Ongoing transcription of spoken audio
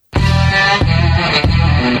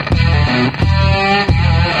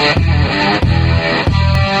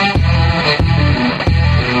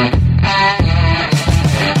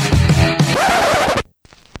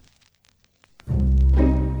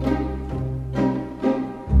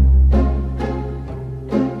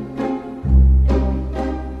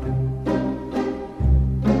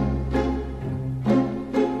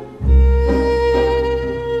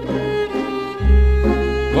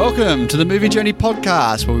Welcome to the Movie Journey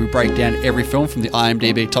podcast, where we break down every film from the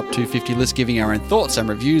IMDb Top 250 list, giving our own thoughts and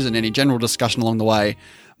reviews and any general discussion along the way.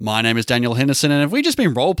 My name is Daniel Henderson, and have we just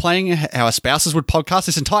been role-playing how our spouses would podcast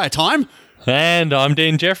this entire time? And I'm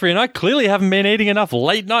Dean Jeffrey, and I clearly haven't been eating enough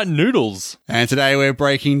late-night noodles. And today we're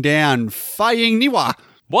breaking down Faying Niwa.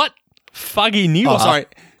 What? Fuggy Niwa? Oh, sorry.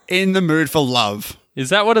 In the Mood for Love.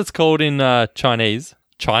 Is that what it's called in Chinese?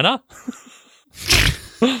 China?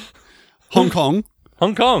 Hong Kong.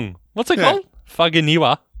 Hong Kong. What's it called? Fuggy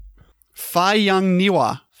Niwa. Faying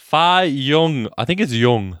Niwa. Fa Yung. I think it's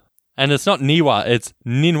Yung. And it's not Niwa, it's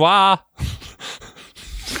Ninwa.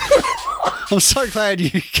 I'm so glad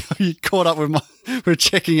you caught up with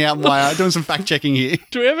checking out my, doing some fact checking here.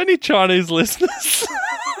 Do we have any Chinese listeners?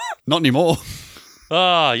 Not anymore.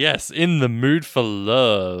 Ah, yes, In the Mood for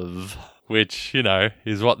Love, which, you know,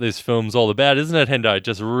 is what this film's all about, isn't it, Hendo?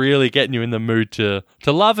 Just really getting you in the mood to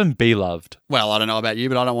love and be loved. Well, I don't know about you,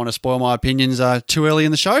 but I don't want to spoil my opinions too early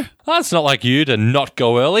in the show. Oh, it's not like you to not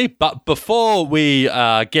go early, but before we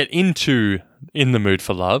get into In the Mood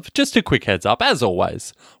for Love, just a quick heads up, as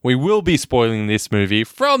always, we will be spoiling this movie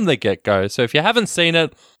from the get-go, so if you haven't seen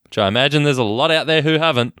it, which I imagine there's a lot out there who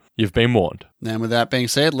haven't, you've been warned. And with that being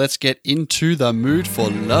said, let's get into the mood for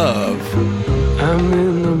love. I'm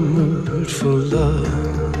in the mood for love,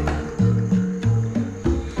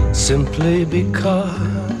 simply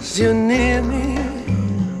because you're near me.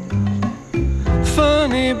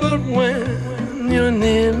 Funny, but when you're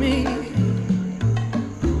near me,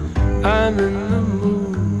 I'm in the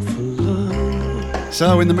mood for love.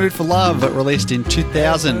 So, In the Mood for Love, released in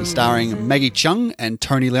 2000, starring Maggie Cheung and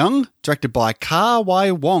Tony Leung, directed by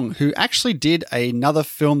Kar-Wai Wong, who actually did another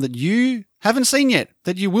film that you haven't seen yet,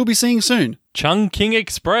 that you will be seeing soon. Chungking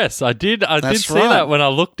Express. I did see right. that when I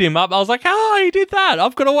looked him up. I was like, oh, he did that.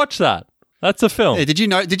 I've got to watch that. That's a film. Yeah, did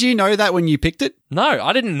you know that when you picked it? No,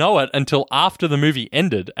 I didn't know it until after the movie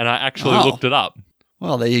ended, and I actually looked it up.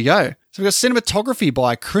 Well, there you go. So we've got cinematography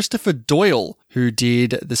by Christopher Doyle, who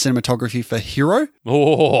did the cinematography for Hero.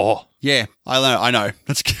 Oh, Yeah, I know.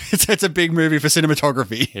 It's a big movie for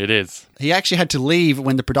cinematography. it is. He actually had to leave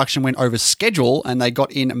when the production went over schedule, and they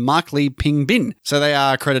got in Mark Lee Ping Bin. So they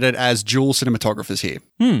are credited as dual cinematographers here.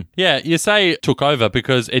 Yeah, you say took over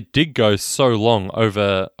because it did go so long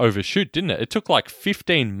overshoot, didn't it? It took like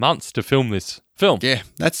 15 months to film this film. Yeah,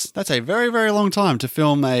 that's a very, very long time to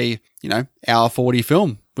film a, hour 40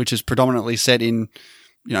 film, which is predominantly set in,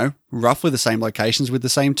 roughly the same locations with the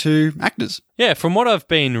same two actors. Yeah, from what I've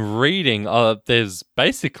been reading, there's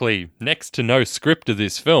basically next to no script of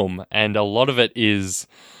this film, and a lot of it is,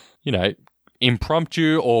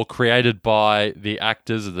 impromptu or created by the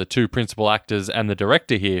actors, or the two principal actors and the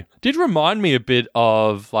director here. Did remind me a bit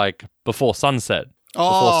of, like, Before Sunset.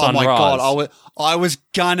 Oh, Before my Sunrise. God. I was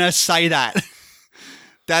gonna say that.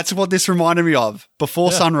 That's what this reminded me of.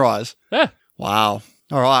 Before Sunrise. Yeah. Wow.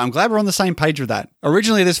 All right, I'm glad we're on the same page with that.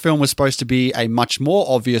 Originally, this film was supposed to be a much more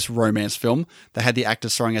obvious romance film that had the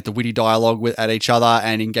actors throwing out the witty dialogue at each other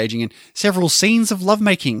and engaging in several scenes of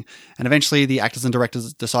lovemaking. And eventually, the actors and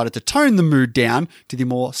directors decided to tone the mood down to the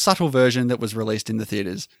more subtle version that was released in the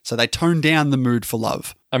theaters. So they toned down the mood for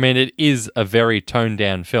love. I mean, it is a very toned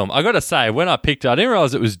down film. I got to say, when I picked it, I didn't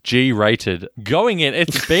realize it was G-rated. Going in,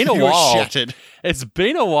 it's been a You were while. shattered. It's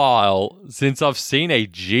been a while since I've seen a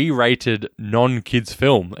G-rated non-kids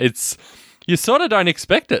film. You sort of don't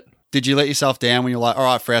expect it. Did you let yourself down when you're like, all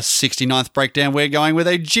right, for our 69th breakdown, we're going with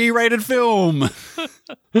a G-rated film?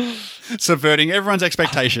 Subverting everyone's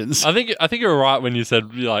expectations. I think you were right when you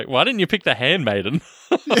said, like, why didn't you pick The Handmaiden?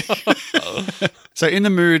 So In the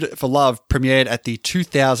Mood for Love premiered at the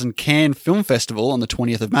 2000 Cannes Film Festival on the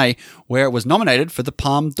 20th of May, where it was nominated for the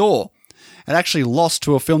Palme d'Or. It actually lost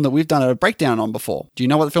to a film that we've done a breakdown on before. Do you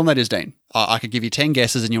know what the film that is, Dean? I could give you 10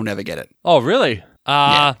 guesses and you'll never get it. Oh, really?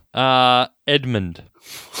 Edmund.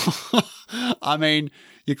 I mean,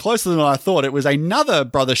 you're closer than I thought. It was another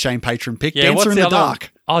Brother Shane patron pick, Dancer what's in the the other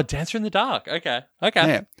Dark. one? Oh, Dancer in the Dark. Okay.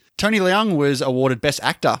 Yeah. Tony Leung was awarded Best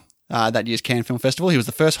Actor that year's Cannes Film Festival. He was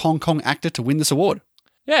the first Hong Kong actor to win this award.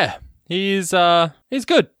 Yeah, he's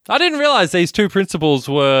good. I didn't realize these two principals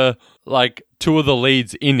were like two of the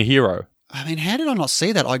leads in Hero. I mean, how did I not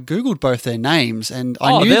see that? I Googled both their names and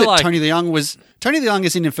I knew that Tony Leung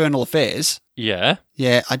is in Infernal Affairs. Yeah.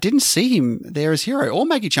 Yeah, I didn't see him there as Hero or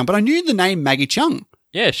Maggie Cheung, but I knew the name Maggie Cheung.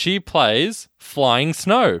 Yeah, she plays Flying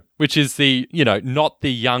Snow, which is the, not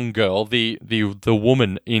the young girl, the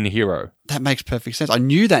woman in Hero. That makes perfect sense. I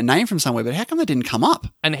knew that name from somewhere, but how come that didn't come up?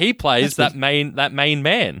 And he plays that main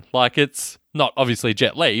man. Like, it's not obviously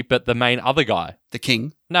Jet Li, but the main other guy. The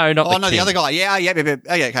King. No, not Oh, the no, king. the other guy. Yeah.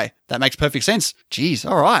 Okay. That makes perfect sense. Jeez.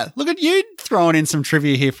 All right. Look at you throwing in some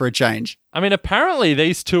trivia here for a change. I mean, apparently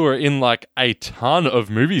these two are in like a ton of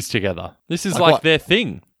movies together. This is Like like what? their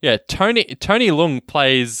thing. Yeah, Tony Leung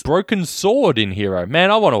plays Broken Sword in Hero. Man,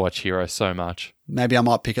 I want to watch Hero so much. Maybe I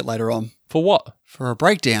might pick it later on For what? for a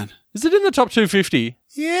breakdown. Is it in the top 250?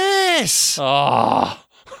 Yes. Ah.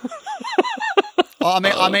 Oh,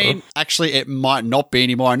 I mean, actually, it might not be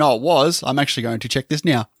anymore. I know it was. I'm actually going to check this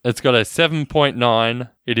now. It's got a 7.9.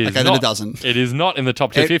 It is Okay, then it doesn't. It is not in the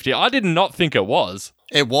top 250. I did not think it was.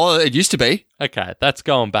 It was. It used to be. Okay, that's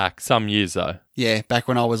going back some years though. Yeah, back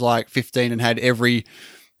when I was like 15 and had every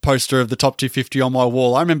poster of the top 250 on my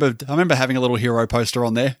wall. I remember having a little hero poster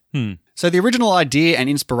on there. So the original idea and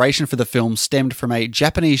inspiration for the film stemmed from a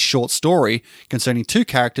Japanese short story concerning two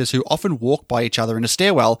characters who often walk by each other in a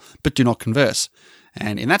stairwell but do not converse.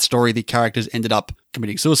 And in that story, the characters ended up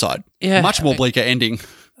committing suicide. Yeah. Much more bleaker ending.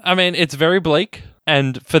 I mean, it's very bleak.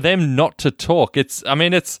 And for them not to talk,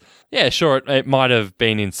 yeah, sure, it might have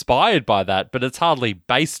been inspired by that, but it's hardly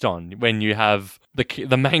based on when you have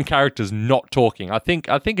the main characters not talking. I think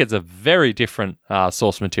it's a very different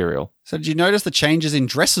source material. So did you notice the changes in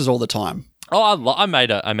dresses all the time? Oh, I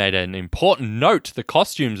made an important note. The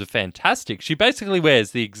costumes are fantastic. She basically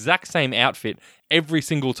wears the exact same outfit every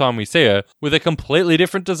single time we see her with a completely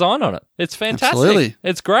different design on it. It's fantastic. Absolutely.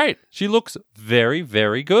 It's great. She looks very,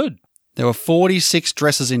 very good. There were 46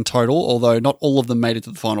 dresses in total, although not all of them made it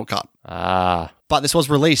to the final cut. Ah. But this was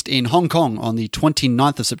released in Hong Kong on the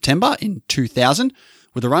 29th of September in 2000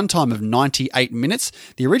 with a runtime of 98 minutes.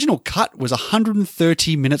 The original cut was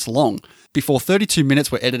 130 minutes long before 32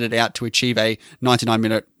 minutes were edited out to achieve a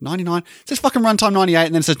 99. It says fucking runtime 98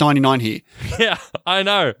 and then it says 99 here. Yeah, I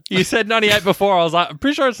know. You said 98 before. I was like, I'm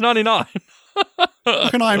pretty sure it's 99. Look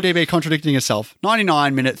at IMDb contradicting itself.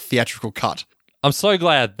 99-minute theatrical cut. I'm so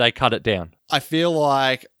glad they cut it down. I feel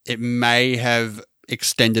like it may have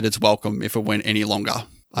extended its welcome if it went any longer.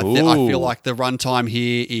 I feel like the runtime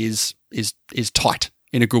here is tight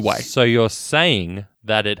in a good way. So you're saying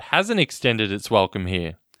that it hasn't extended its welcome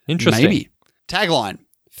here. Interesting. Maybe. Tagline: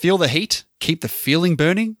 feel the heat, keep the feeling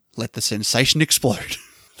burning, let the sensation explode.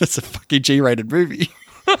 That's a fucking G-rated movie.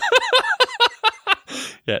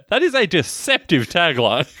 Yeah, that is a deceptive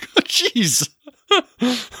tagline. Jeez.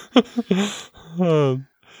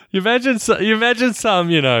 You imagine some,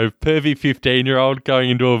 pervy 15-year-old going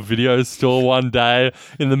into a video store one day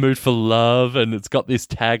in the mood for love, and it's got this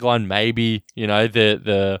tagline. Maybe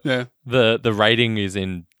the rating is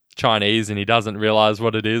in Chinese, and he doesn't realize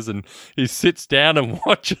what it is, and he sits down and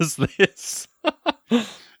watches this.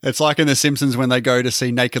 It's like in The Simpsons when they go to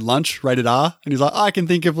see Naked Lunch, rated R, and he's like, I can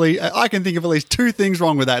think of at least two things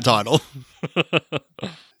wrong with that title.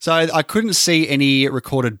 So I couldn't see any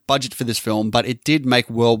recorded budget for this film, but it did make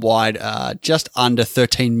worldwide just under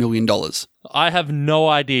 $13 million. I have no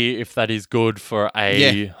idea if that is good for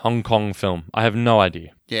a Hong Kong film. I have no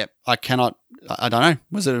idea. Yeah, I don't know.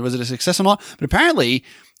 Was it a success or not? But apparently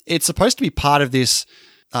it's supposed to be part of this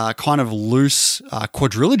kind of loose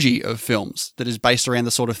quadrilogy of films that is based around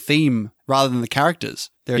the sort of theme rather than the characters.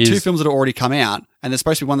 There are two films that have already come out, and there's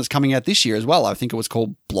supposed to be one that's coming out this year as well. I think it was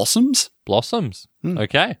called Blossoms. Blossoms?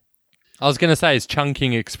 Okay. I was going to say, is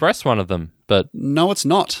Chungking Express one of them? But no, it's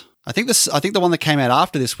not. I think the one that came out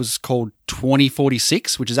after this was called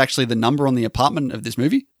 2046, which is actually the number on the apartment of this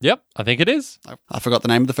movie. Yep, I think it is. I forgot the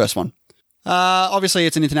name of the first one. Obviously,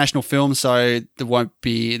 it's an international film, so there won't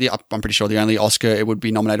be. I'm pretty sure the only Oscar it would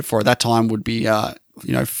be nominated for at that time would be,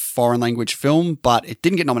 foreign language film. But it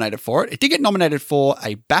didn't get nominated for it. It did get nominated for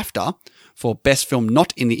a BAFTA for best film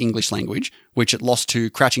not in the English language, which it lost to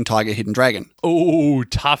Crouching Tiger, Hidden Dragon. Oh,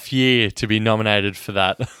 tough year to be nominated for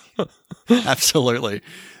that. Absolutely,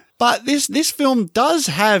 but this film does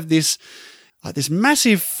have this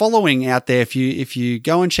massive following out there. If you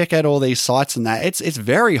go and check out all these sites and that, it's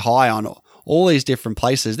very high on all these different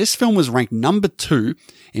places. This film was ranked number 2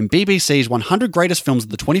 in BBC's 100 Greatest Films of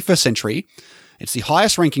the 21st Century. It's the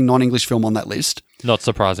highest ranking non-English film on that list. Not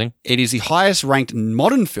surprising. It is the highest ranked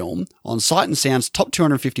modern film on Sight and Sound's top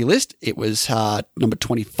 250 list. It was number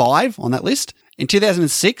 25 on that list. In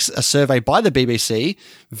 2006, a survey by the BBC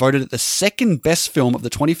voted it the second best film of the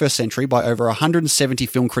 21st century by over 170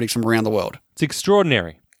 film critics from around the world. It's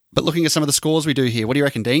extraordinary. But looking at some of the scores we do here, what do you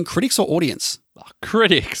reckon, Dean? Critics or audience? Oh,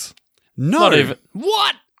 critics. No. Not even.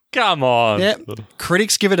 What? Come on. Yeah.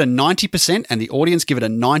 Critics give it a 90% and the audience give it a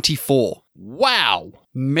 94%. Wow.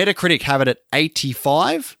 Metacritic have it at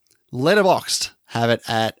 85%. Letterboxd have it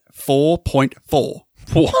at 4.4.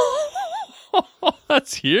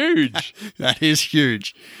 That's huge. That is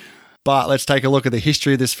huge. But let's take a look at the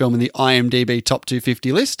history of this film in the IMDb Top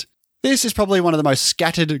 250 list. This is probably one of the most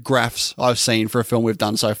scattered graphs I've seen for a film we've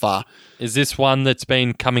done so far. Is this one that's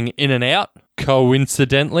been coming in and out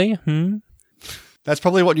coincidentally? That's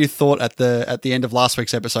probably what you thought at the end of last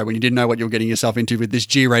week's episode when you didn't know what you were getting yourself into with this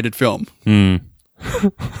G-rated film. You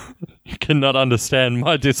cannot understand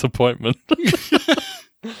my disappointment.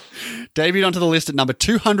 Debuted onto the list at number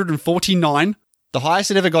 249. The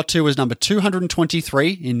highest it ever got to was number 223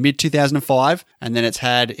 in mid-2005, and then it's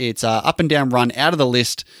had its up and down run out of the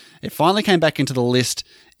list. It finally came back into the list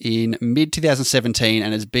in mid-2017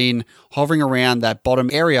 and has been hovering around that bottom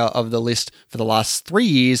area of the list for the last 3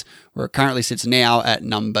 years, where it currently sits now at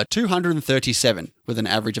number 237 with an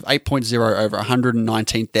average of 8.0 over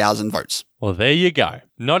 119,000 votes. Well, there you go.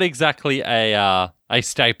 Not exactly a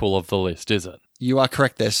staple of the list, is it? You are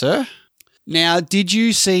correct there, sir. Now, did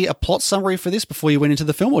you see a plot summary for this before you went into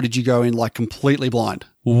the film, or did you go in like completely blind?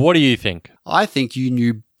 What do you think? I think you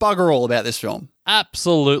knew bugger all about this film.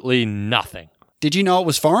 Absolutely nothing. Did you know it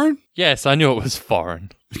was foreign? Yes, I knew it was foreign.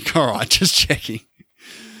 All right, just checking.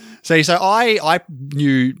 So I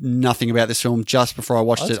knew nothing about this film just before I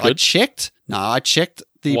watched That's it. good. I checked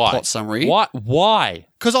the Why? plot summary. What? Why?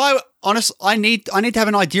 Because I need to have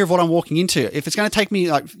an idea of what I'm walking into. If it's going to take me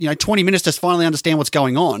 20 minutes to finally understand what's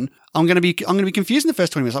going on, I'm going to be confused in the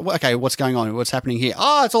first 20 minutes. Like, well, okay, what's going on? What's happening here?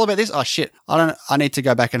 Oh, it's all about this. Oh shit! I need to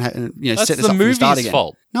go back and That's set this the up from the start movie's again.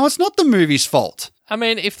 fault. No, it's not the movie's fault. I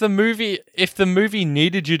mean, if the movie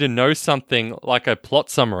needed you to know something like a plot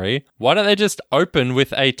summary, why don't they just open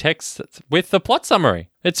with a text with the plot summary?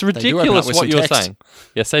 It's do open up ridiculous with what some you're text. saying.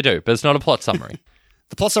 Yes, they do, but it's not a plot summary.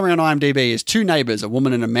 The plot summary on IMDb is two neighbours, a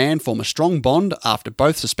woman and a man, form a strong bond after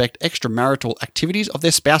both suspect extramarital activities of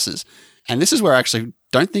their spouses. And this is where I actually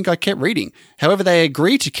don't think I kept reading. However, they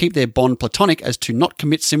agree to keep their bond platonic as to not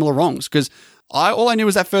commit similar wrongs. Because all I knew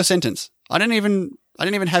was that first sentence. I didn't even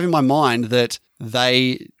have in my mind that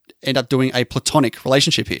they end up doing a platonic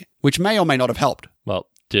relationship here, which may or may not have helped. Well,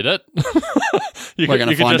 did it? We're going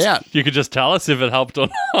to find out. You could just tell us if it helped or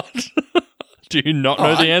not. Do you not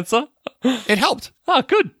know the answer? It helped. Oh,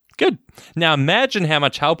 good. Now imagine how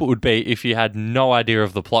much help it would be if you had no idea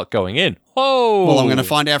of the plot going in. Oh. Well, I'm going to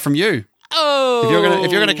find out from you. Oh.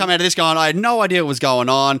 If you're gonna come out of this going, I had no idea what was going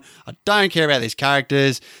on. I don't care about these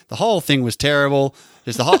characters. The whole thing was terrible.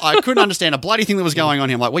 I couldn't understand a bloody thing that was going on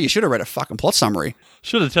here. I'm like, well, you should have read a fucking plot summary.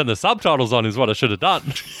 Should have turned the subtitles on is what I should have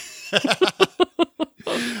done.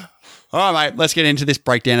 All right, mate, let's get into this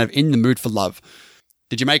breakdown of In the Mood for Love.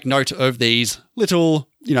 Did you make note of this little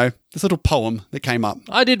poem that came up?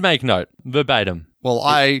 I did make note, verbatim. Well,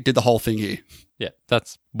 I did the whole thing here. Yeah,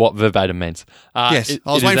 that's what verbatim means. Yes,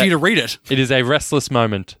 I was waiting for you to read it. It is a restless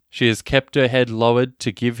moment. She has kept her head lowered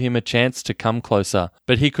to give him a chance to come closer,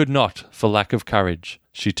 but he could not for lack of courage.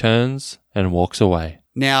 She turns and walks away.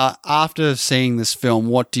 Now, after seeing this film,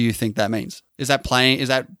 what do you think that means? Is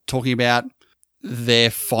that talking about their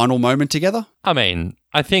final moment together? I mean,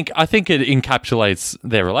 I think it encapsulates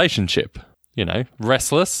their relationship. You know,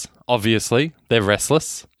 restless, obviously. They're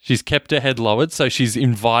restless. She's kept her head lowered, so she's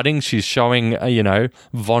showing,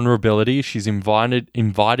 vulnerability. She's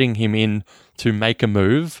inviting him in to make a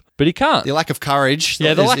move, but he can't. The lack of courage.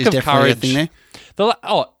 Yeah, the lack is of definitely courage. a thing there.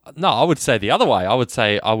 No, I would say the other way.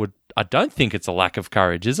 I don't think it's a lack of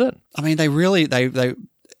courage, is it? I mean, they a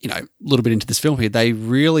little bit into this film here, they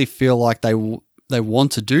really feel like they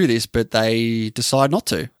want to do this, but they decide not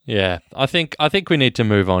to. Yeah, I think we need to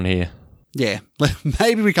move on here. Yeah,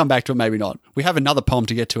 maybe we come back to it, maybe not. We have another poem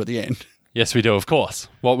to get to at the end. Yes, we do, of course.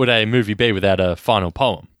 What would a movie be without a final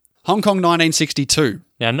poem? Hong Kong 1962.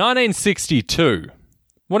 Now, 1962,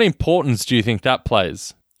 what importance do you think that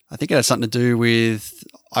plays? I think it has something to do with,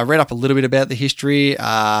 I read up a little bit about the history.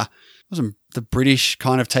 Wasn't the British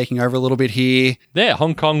kind of taking over a little bit here? Yeah,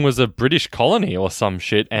 Hong Kong was a British colony or some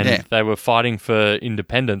shit, and they were fighting for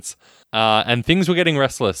independence. And things were getting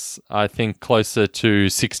restless, I think, closer to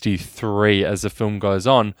 63 as the film goes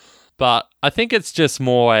on. But I think it's just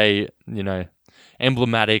more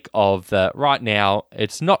emblematic of that right now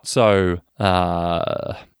it's not so,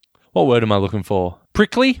 what word am I looking for?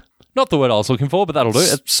 Prickly? Not the word I was looking for, but that'll do.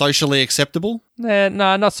 It's socially acceptable? No,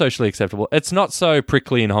 not socially acceptable. It's not so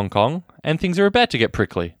prickly in Hong Kong, and things are about to get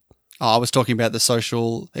prickly. Oh, I was talking about the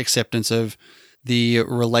social acceptance of the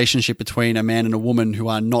relationship between a man and a woman who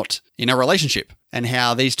are not in a relationship, and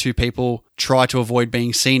how these two people try to avoid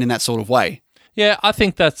being seen in that sort of way. Yeah, I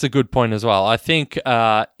think that's a good point as well. I think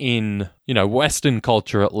in Western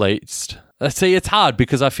culture at least, see, it's hard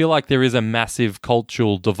because I feel like there is a massive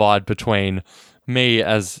cultural divide between me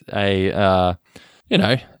as a you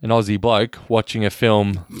know, an Aussie bloke watching a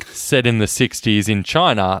film set in the 60s in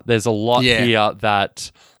China, there's a lot here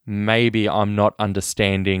that maybe I'm not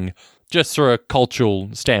understanding just through a cultural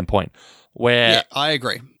standpoint. Where I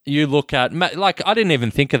agree. You look at, like, I didn't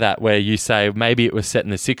even think of that, where you say maybe it was set in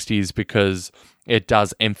the 60s because it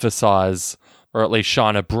does emphasize, or at least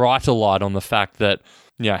shine a brighter light on the fact that,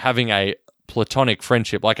 you know, having a platonic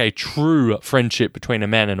friendship, like a true friendship between a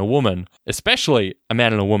man and a woman, especially a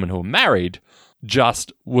man and a woman who are married,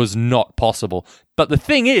 just was not possible. But the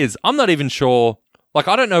thing is, I'm not even sure, like,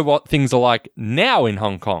 I don't know what things are like now in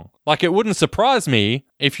Hong Kong. Like, it wouldn't surprise me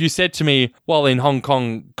if you said to me, well, in Hong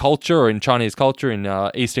Kong culture or in Chinese culture, in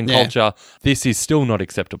Eastern culture, this is still not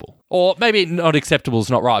acceptable. Or maybe not acceptable is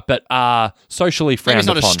not right, but socially frowned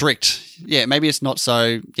upon. Maybe it's not as strict. Yeah, maybe it's not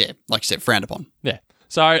so, like you said, frowned upon. Yeah.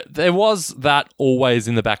 So there was that always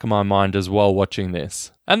in the back of my mind as well watching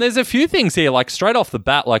this. And there's a few things here, like straight off the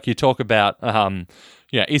bat, like you talk about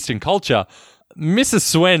Eastern culture. Mrs.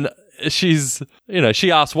 Swen,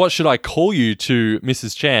 she asks, what should I call you to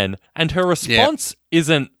Mrs. Chan? And her response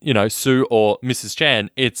isn't, Sue or Mrs. Chan.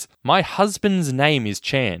 It's, my husband's name is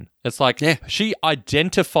Chan. It's like she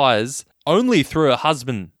identifies only through her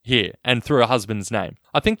husband here and through her husband's name.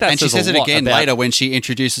 I think that says a lot. And she says it again later when she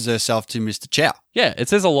introduces herself to Mr. Chow. Yeah, it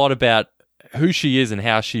says a lot about who she is and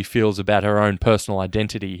how she feels about her own personal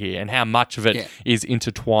identity here and how much of it is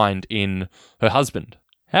intertwined in her husband.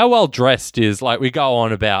 How well dressed is, like, we go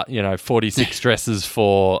on about, 46 dresses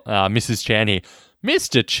for Mrs. Chan here.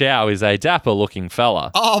 Mr. Chow is a dapper-looking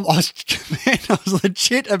fella. Oh, I was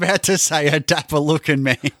legit about to say a dapper-looking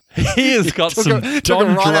man. He has got some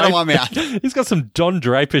Don right out of my mouth. He's got some Don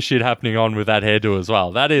Draper shit happening on with that hairdo as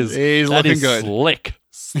well. He's looking good.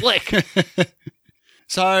 Slick.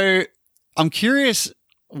 So I'm curious,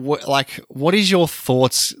 what is your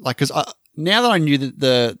thoughts? Like, because now that I knew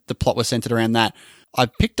that the plot was centered around that, I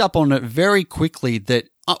picked up on it very quickly that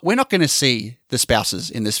we're not going to see the spouses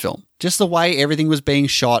in this film. Just the way everything was being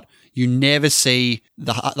shot, you never see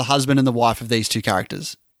the husband and the wife of these two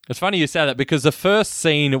characters. It's funny you say that because the first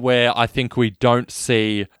scene where I think we don't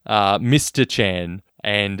see Mr. Chan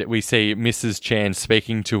and we see Mrs. Chan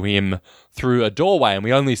speaking to him through a doorway and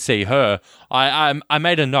we only see her, I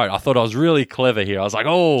made a note. I thought I was really clever here. I was like,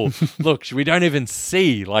 oh, look, we don't even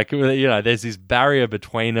see. Like, there's this barrier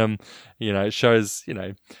between them. It shows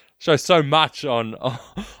so much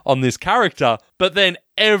on this character, but then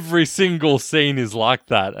every single scene is like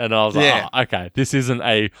that. And I was like, okay, this isn't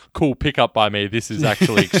a cool pickup by me. This is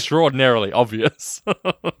actually extraordinarily obvious.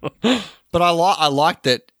 But I like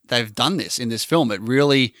that they've done this in this film. It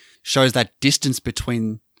really shows that distance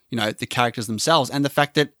between, the characters themselves and the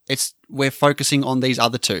fact that we're focusing on these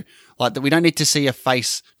other two. Like, that we don't need to see a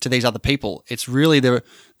face to these other people. It's really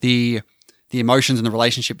the emotions and the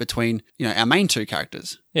relationship between, our main two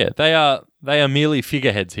characters. Yeah, they are merely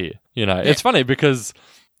figureheads here. It's funny because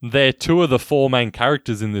they're two of the four main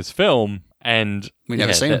characters in this film, and we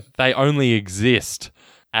never see them. They only exist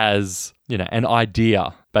as an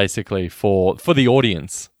idea, basically for the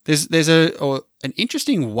audience. There's an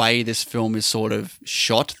interesting way this film is sort of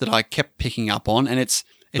shot that I kept picking up on, and it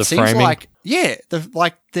seems framing. like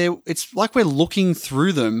it's like we're looking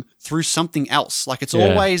through them through something else. Like it's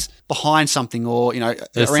always behind something, or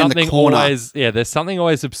there's around the corner. There's something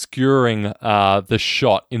always obscuring the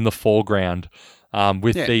shot in the foreground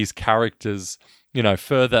with these characters,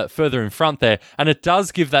 further in front there, and it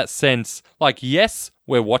does give that sense. Like, yes,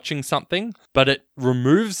 we're watching something, but it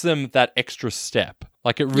removes them that extra step.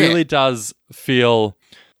 Like, it really does feel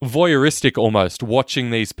voyeuristic almost, watching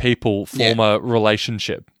these people form a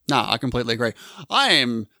relationship. No, I completely agree. I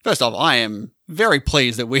am very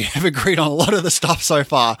pleased that we have agreed on a lot of the stuff so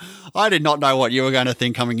far. I did not know what you were going to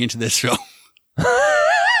think coming into this film.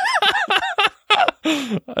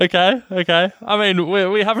 Okay. I mean,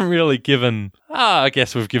 we haven't really given... I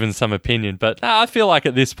guess we've given some opinion, but I feel like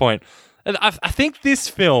at this point... I think this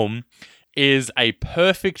film is a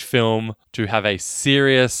perfect film to have a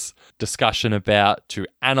serious discussion about, to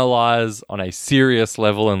analyze on a serious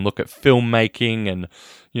level and look at filmmaking and,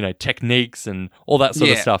 techniques and all that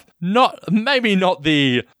sort of stuff. Maybe not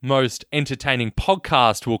the most entertaining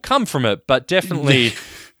podcast will come from it, but definitely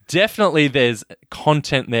there's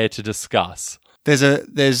content there to discuss. I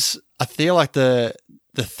feel like the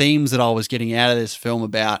themes that I was getting out of this film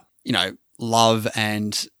about, love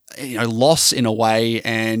and, loss in a way,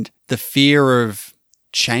 and the fear of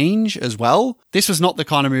change as well. This was not the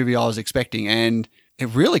kind of movie I was expecting, and it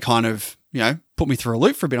really kind of, put me through a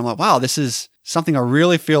loop for a bit. I'm like, wow, this is something I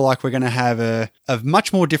really feel like we're going to have a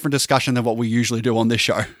much more different discussion than what we usually do on this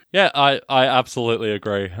show. Yeah, I absolutely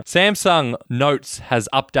agree. Samsung Notes has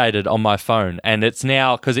updated on my phone, and it's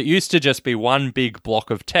now, because it used to just be one big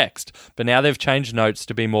block of text, but now they've changed Notes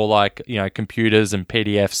to be more like, computers and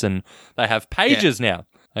PDFs, and they have pages now,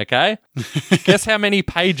 okay? Guess how many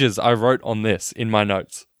pages I wrote on this in my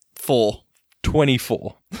notes? 4.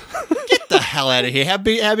 24. Get the hell out of here. How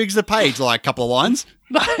big's the page? Like a couple of lines?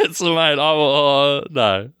 No,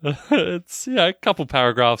 no. It's a couple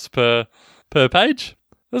paragraphs per page.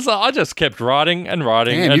 I just kept writing and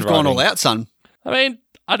writing. Damn, you've gone all out, son. I mean,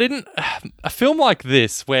 a film like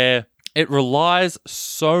this where it relies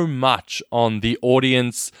so much on the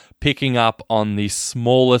audience picking up on the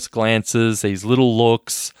smallest glances, these little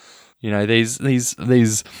looks,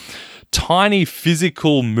 these tiny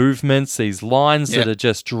physical movements, these lines that are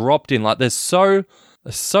just dropped in. Like they're so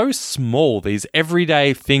small, these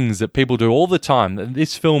everyday things that people do all the time that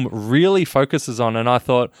this film really focuses on. And I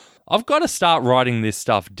thought, I've got to start writing this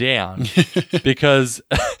stuff down because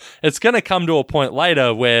it's going to come to a point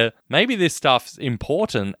later where maybe this stuff's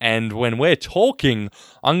important. And when we're talking,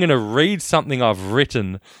 I'm going to read something I've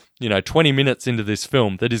written, 20 minutes into this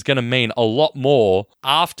film that is going to mean a lot more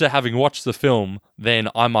after having watched the film than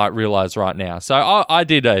I might realize right now. So I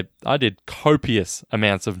did copious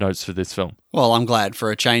amounts of notes for this film. Well, I'm glad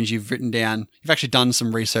for a change you've actually done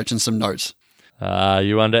some research and some notes.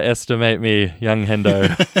 You underestimate me, young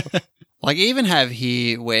Hendo. Like, you even have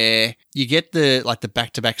here where you get the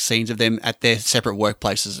back-to-back scenes of them at their separate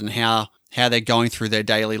workplaces and how they're going through their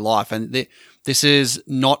daily life. And this is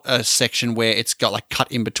not a section where it's got like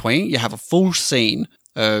cut in between. You have a full scene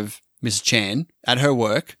of Mrs. Chan at her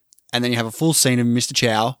work, and then you have a full scene of Mr.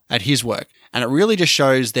 Chow at his work. And it really just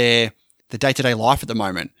shows the day-to-day life at the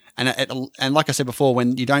moment. And like I said before,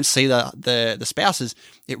 when you don't see the spouses,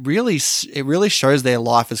 it really shows their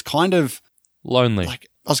life as kind of lonely. Like,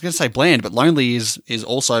 I was going to say bland, but lonely is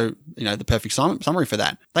also the perfect summary for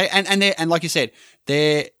that. And like you said,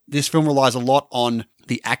 this film relies a lot on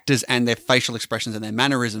the actors and their facial expressions and their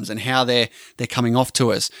mannerisms and how they're coming off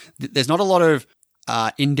to us. There's not a lot of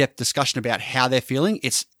in-depth discussion about how they're feeling.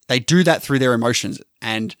 They do that through their emotions,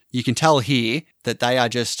 and you can tell here that they are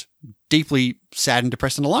just deeply sad and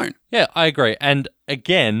depressed and alone. Yeah, I agree. And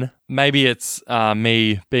again, maybe it's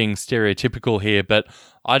me being stereotypical here, but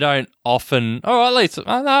I don't often, or at least,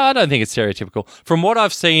 I don't think it's stereotypical. From what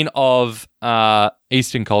I've seen of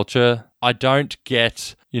Eastern culture, I don't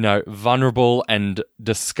get, vulnerable and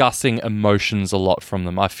discussing emotions a lot from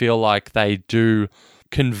them. I feel like they do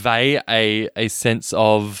convey a sense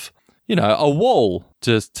of, a wall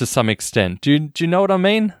to some extent. Do you know what I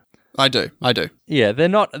mean? I do. Yeah, they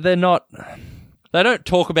don't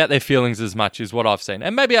talk about their feelings as much as what I've seen.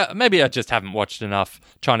 And maybe I just haven't watched enough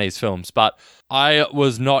Chinese films, but I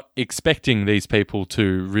was not expecting these people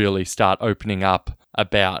to really start opening up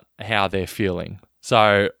about how they're feeling.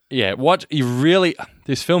 So, yeah,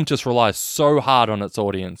 this film just relies so hard on its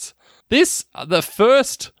audience. The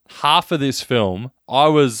first half of this film, I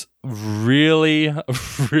was really,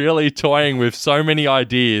 really toying with so many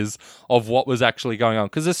ideas of what was actually going on.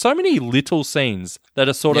 Because there's so many little scenes that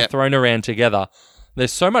are sort of thrown around together.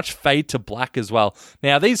 There's so much fade to black as well.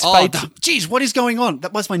 Now, geez, what is going on?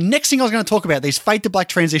 That was my next thing I was going to talk about, these fade to black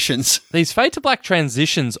transitions. These fade to black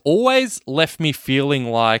transitions always left me feeling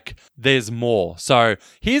like there's more. So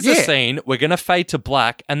here's a scene, we're going to fade to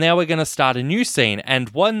black, and now we're going to start a new scene. And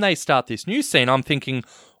when they start this new scene, I'm thinking,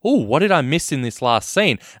 oh, what did I miss in this last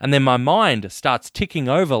scene? And then my mind starts ticking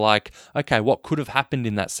over like, okay, what could have happened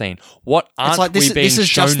in that scene? What aren't we being shown This is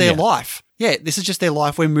just their yet? life. Yeah, this is just their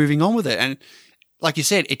life. We're moving on with it. And like you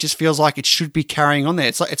said, it just feels like it should be carrying on there.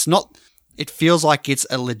 It feels like it's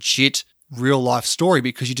a legit real life story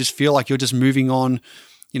because you just feel like you're just moving on.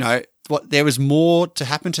 There was more to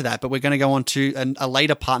happen to that, but we're going to go on to a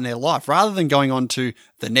later part in their life rather than going on to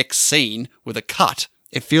the next scene with a cut.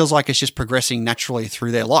 It feels like it's just progressing naturally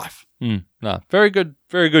through their life. No, very good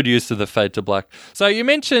use of the fade to black. So you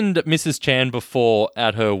mentioned Mrs. Chan before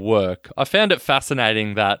at her work. I found it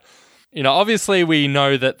fascinating that, obviously we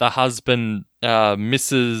know that the husband, the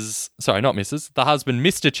husband,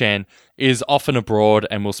 Mr. Chan, is often abroad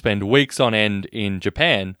and will spend weeks on end in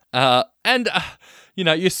Japan.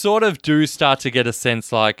 You sort of do start to get a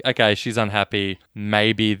sense like, okay, she's unhappy.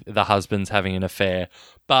 Maybe the husband's having an affair.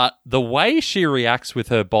 But the way she reacts with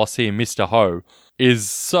her boss here, Mr. Ho, is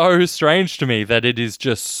so strange to me, that it is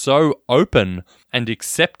just so open and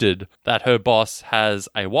accepted that her boss has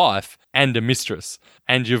a wife and a mistress.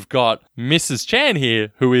 And you've got Mrs. Chan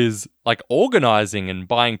here, who is like organizing and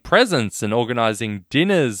buying presents and organizing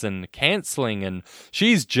dinners and cancelling, and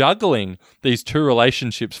she's juggling these two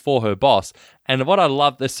relationships for her boss. And what I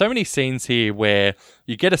love, there's so many scenes here where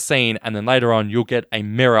you get a scene and then later on you'll get a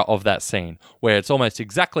mirror of that scene where it's almost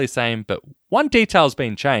exactly the same, but one detail's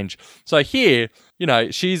been changed. So here, you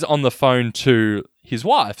know, she's on the phone to his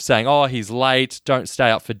wife saying, oh, he's late, don't stay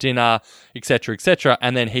up for dinner, etc., etc.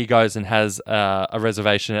 And then he goes and has a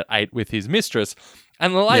reservation at 8 with his mistress.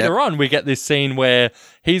 And then later on, we get this scene where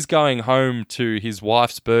he's going home to his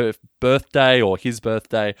wife's birthday or his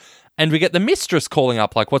birthday, and we get the mistress calling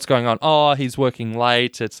up, like, what's going on? Oh, he's working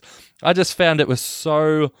late. I just found it was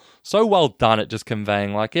so well done at just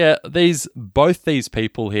conveying, like, yeah, both these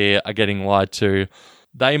people here are getting lied to.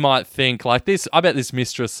 They might think like this. I bet this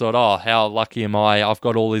mistress thought, oh, how lucky am I? I've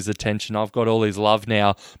got all his attention. I've got all his love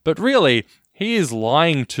now. But really, he is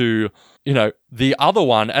lying to, you know, the other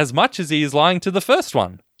one as much as he is lying to the first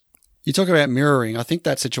one. You talk about mirroring. I think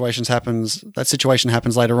that situation happens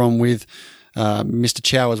later on with Mr.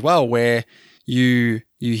 Chow as well, where you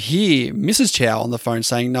hear Mrs. Chow on the phone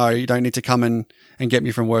saying, no, you don't need to come and get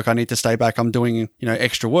me from work. I need to stay back. I'm doing,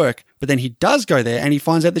 extra work. But then he does go there and he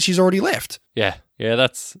finds out that she's already left. Yeah,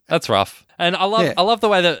 that's rough. And I love the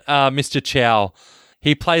way that Mr. Chow,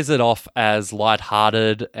 he plays it off as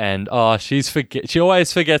lighthearted and, she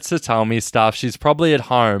always forgets to tell me stuff. She's probably at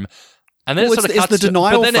home. And then it's the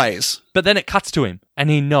denial phase. But then it cuts to him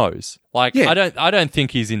and he knows. Like, yeah. I don't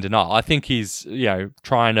think he's in denial. I think he's,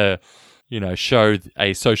 trying to, show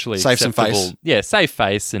a socially acceptable, safe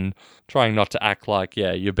face and trying not to act like,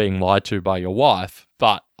 you're being lied to by your wife.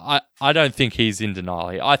 But I don't think he's in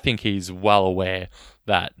denial. I think he's well aware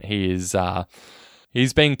that he is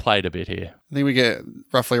he's being played a bit here. I think we get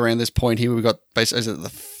roughly around this point here. We've got basically, is it the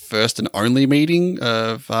first and only meeting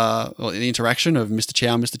of the interaction of Mr.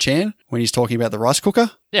 Chow and Mr. Chan when he's talking about the rice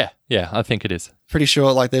cooker? Yeah, I think it is. Pretty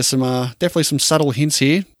sure like there's some definitely some subtle hints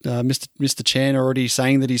here. Mr. Chan already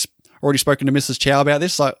saying that he's already spoken to Mrs. Chow about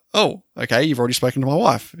this. Like, oh, okay, you've already spoken to my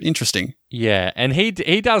wife. Interesting. Yeah, and he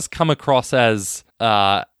does come across as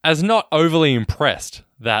not overly impressed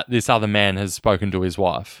that this other man has spoken to his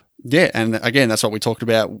wife. Yeah, and again, that's what we talked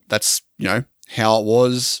about. That's, how it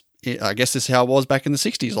was. I guess this is how it was back in the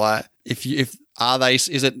 60s. Like,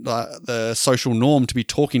 is it the social norm to be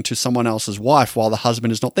talking to someone else's wife while the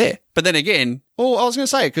husband is not there? But then again, I was going to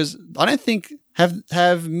say, because I don't think, have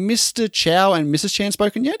Mr. Chow and Mrs. Chan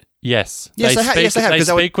spoken yet? Yes. They have. They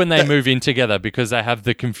speak when they move in together because they have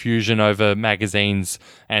the confusion over magazines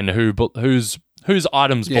and whose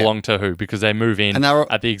items belong to who, because they move in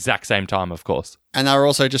at the exact same time, of course. And they were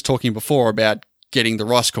also just talking before about getting the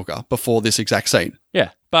rice cooker before this exact scene. Yeah,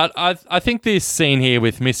 but I think this scene here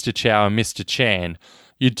with Mr. Chow and Mr. Chan,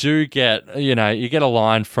 you do get, you get a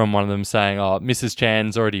line from one of them saying, oh, Mrs.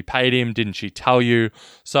 Chan's already paid him, didn't she tell you?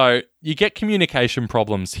 So you get communication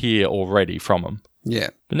problems here already from them. Yeah.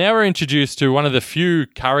 But now we're introduced to one of the few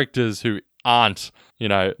characters who aren't,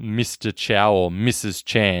 Mr. Chow or Mrs.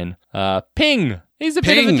 Chan. Ping. He's a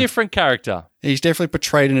bit of a different character. He's definitely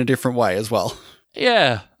portrayed in a different way as well.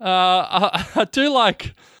 Yeah. I do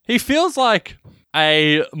like... He feels like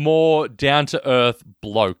a more down-to-earth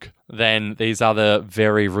bloke than these other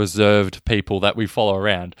very reserved people that we follow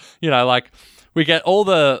around. We get all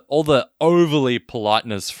the overly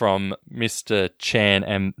politeness from Mr. Chow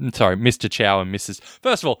and Mrs.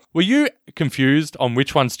 First of all, were you confused on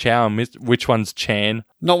which one's Chow and which one's Chan?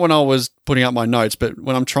 Not when I was putting up my notes, but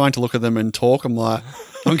when I'm trying to look at them and talk, I'm like,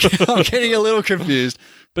 I'm getting a little confused.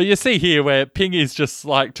 But you see here where Ping is just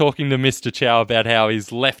like talking to Mr. Chow about how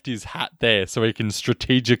he's left his hat there so he can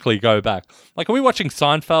strategically go back. Like, are we watching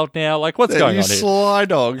Seinfeld now? Like, what's going on here? Sly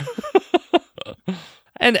dog.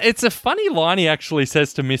 And it's a funny line he actually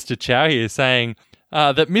says to Mr. Chow here, saying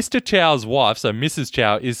that Mr. Chow's wife, so Mrs.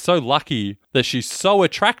 Chow, is so lucky that she's so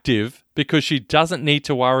attractive because she doesn't need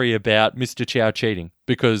to worry about Mr. Chow cheating,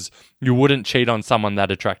 because you wouldn't cheat on someone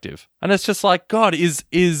that attractive. And it's just like, God, is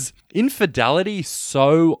infidelity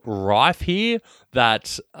so rife here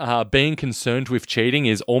that being concerned with cheating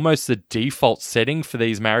is almost the default setting for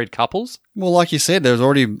these married couples? Well, like you said, there's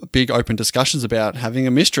already big open discussions about having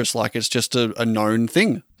a mistress, like it's just a known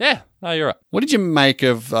thing. Yeah, no, you're right. What did you make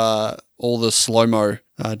of all the slow-mo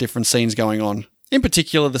different scenes going on? In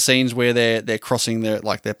particular, the scenes where they're crossing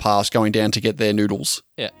their paths, going down to get their noodles.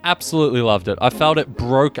 Yeah, absolutely loved it. I felt it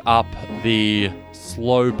broke up the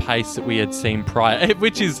slow pace that we had seen prior,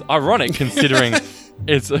 which is ironic considering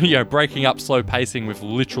it's breaking up slow pacing with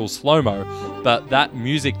literal slow-mo, but that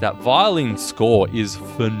music, that violin score is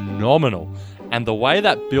phenomenal. And the way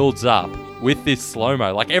that builds up with this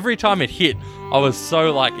slow-mo, like every time it hit, I was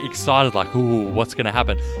so like excited, like, ooh, what's going to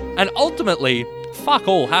happen? And ultimately, fuck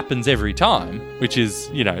all happens every time, which is,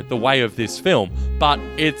 the way of this film. But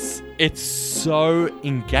it's so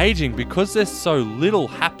engaging because there's so little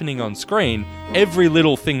happening on screen. Every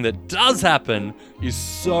little thing that does happen is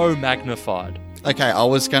so magnified. Okay, I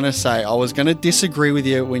was going to disagree with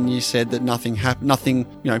you when you said that nothing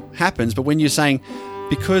happens, but when you're saying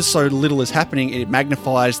because so little is happening, it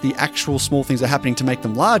magnifies the actual small things that are happening to make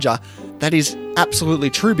them larger, that is absolutely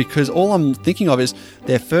true, because all I'm thinking of is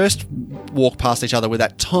their first walk past each other with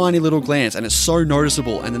that tiny little glance, and it's so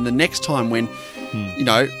noticeable, and then the next time when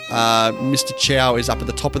Mr. Chow is up at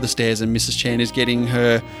the top of the stairs and Mrs. Chan is getting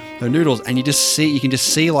her noodles, and you can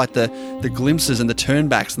just see like the glimpses and the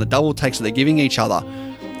turnbacks and the double takes that they're giving each other.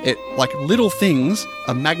 It, like, little things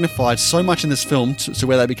are magnified so much in this film to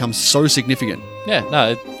where they become so significant. Yeah,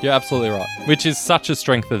 no, you're absolutely right, which is such a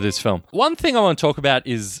strength of this film. One thing I want to talk about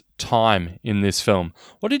is time in this film.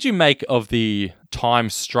 What did you make of the time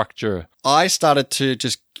structure? I started to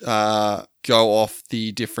just go off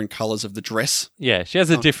the different colours of the dress. Yeah, she has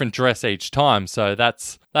a different dress each time, so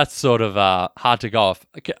that's sort of hard to go off.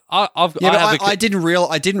 Okay, I didn't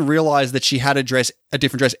realize that she had a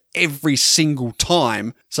different dress every single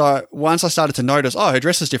time. So once I started to notice, her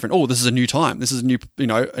dress is different. Oh, this is a new time. This is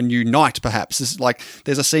a new night. Perhaps this is like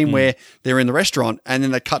there's a scene where they're in the restaurant and then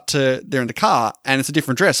they cut to they're in the car and it's a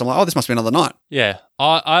different dress. I'm like, oh, this must be another night. Yeah,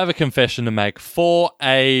 I have a confession to make. For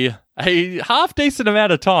a half decent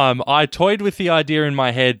amount of time, I toyed with the idea in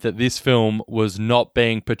my head that this film was not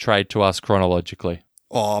being portrayed to us chronologically.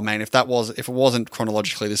 Oh man, if it wasn't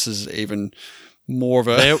chronologically, this is even more of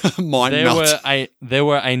a mind nut. There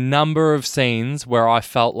were a number of scenes where I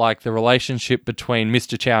felt like the relationship between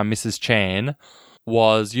Mr. Chow and Mrs. Chan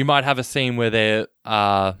was, you might have a scene where they're,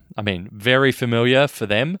 very familiar for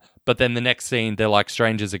them, but then the next scene, they're like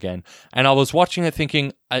strangers again. And I was watching it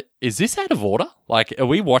thinking, is this out of order? Like, are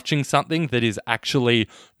we watching something that is actually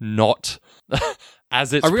not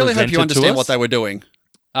as it's presented to us? I really hope you understand what they were doing.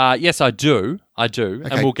 Yes, I do. Okay,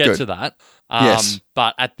 and we'll get to that. Yes.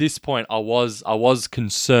 But at this point, I was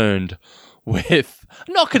concerned with...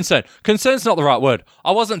 Not concerned. Concerned's not the right word.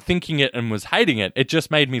 I wasn't thinking it and was hating it. It just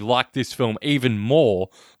made me like this film even more,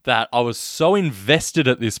 that I was so invested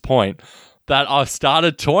at this point that I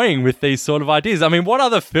started toying with these sort of ideas. I mean, what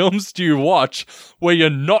other films do you watch where you're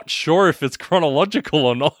not sure if it's chronological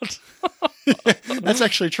or not? That's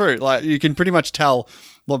actually true. Like, you can pretty much tell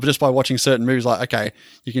just by watching certain movies, like, okay,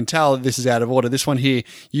 you can tell this is out of order. This one here,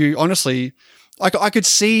 you honestly... I could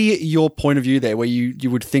see your point of view there, where you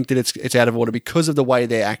would think that it's out of order because of the way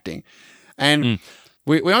they're acting, and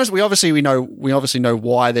we obviously know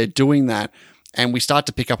why they're doing that, and we start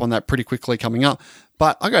to pick up on that pretty quickly coming up.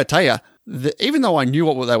 But I got to tell you, even though I knew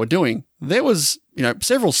what they were doing, there was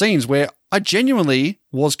several scenes where I genuinely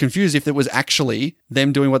was confused if it was actually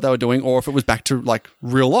them doing what they were doing or if it was back to like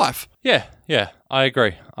real life. Yeah, I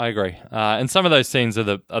agree. And some of those scenes are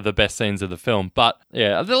the best scenes of the film. But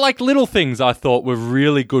yeah, they're like little things I thought were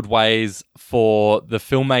really good ways for the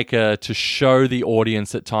filmmaker to show the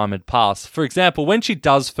audience that time had passed. For example, when she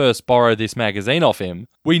does first borrow this magazine off him,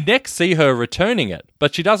 we next see her returning it.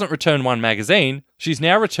 But she doesn't return one magazine. She's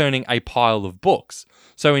now returning a pile of books.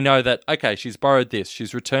 So we know that, okay, she's borrowed this,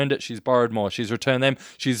 she's returned it, she's borrowed more, she's returned them.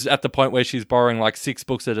 She's at the point where she's borrowing like 6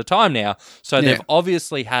 books at a time now. So they've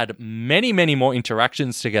obviously had many, many more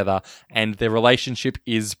interactions together and their relationship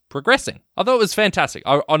is progressing. I thought it was fantastic.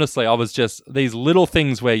 I was just these little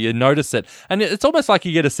things where you notice it. And it's almost like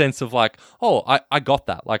you get a sense of like, oh, I got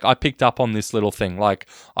that. Like, I picked up on this little thing. Like,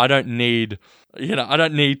 I don't need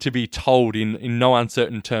to be told in no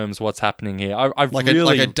uncertain terms what's happening here.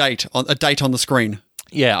 A date on the screen.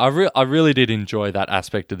 Yeah, I really did enjoy that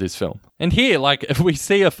aspect of this film. And here, like, we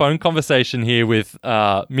see a phone conversation here with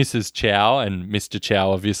Mrs. Chow and Mr.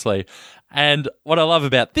 Chow, obviously. And what I love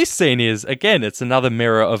about this scene is, again, it's another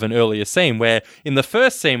mirror of an earlier scene where in the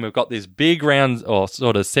first scene, we've got this big round or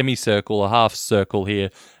sort of semicircle or half circle here,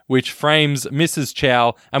 which frames Mrs.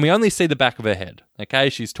 Chow, and we only see the back of her head. Okay,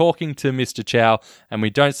 she's talking to Mr. Chow, and we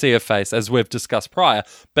don't see her face, as we've discussed prior.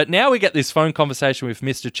 But now we get this phone conversation with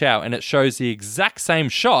Mr. Chow, and it shows the exact same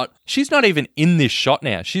shot. She's not even in this shot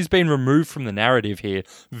now. She's been removed from the narrative here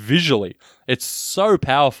visually. It's so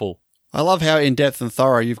powerful. I love how in-depth and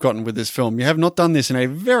thorough you've gotten with this film. You have not done this in a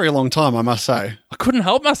very long time, I must say. I couldn't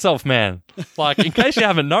help myself, man. Like, in case you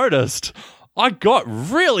haven't noticed, I got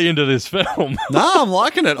really into this film. No, I'm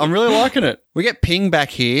liking it. I'm really liking it. We get Ping back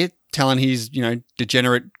here telling his,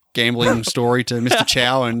 degenerate gambling story to Mr.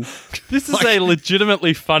 Chow. And this is a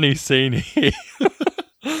legitimately funny scene here.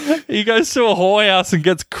 He goes to a whorehouse and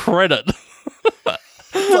gets credit.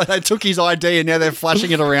 like they took his ID and now they're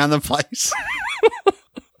flashing it around the place.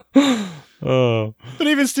 Oh. But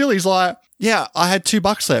even still, he's like, yeah, I had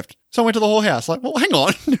 $2 left. So I went to the whorehouse. Like, well, hang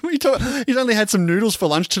on. He's only had some noodles for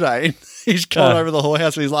lunch today. He's gone over to the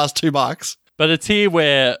whorehouse with his last $2. But it's here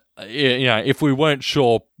where, if we weren't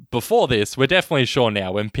sure before this, we're definitely sure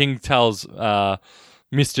now. When Ping tells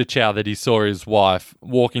Mr. Chow that he saw his wife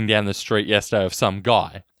walking down the street yesterday with some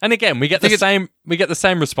guy. And again, we get the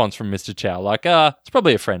same response from Mr. Chow. Like, it's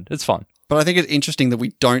probably a friend. It's fine. But I think it's interesting that we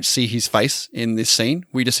don't see his face in this scene.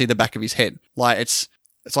 We just see the back of his head. Like, it's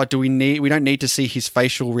like, we don't need to see his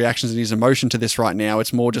facial reactions and his emotion to this right now.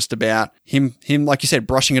 It's more just about him, like you said,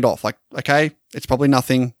 brushing it off. Like, okay, it's probably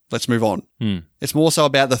nothing. Let's move on. It's more so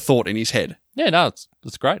about the thought in his head. Yeah, no,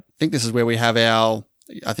 it's great. I think this is where we have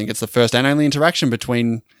I think it's the first and only interaction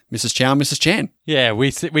between Mrs. Chow and Mrs. Chan. Yeah,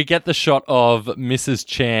 we get the shot of Mrs.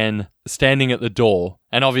 Chan standing at the door.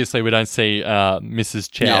 And obviously we don't see Mrs.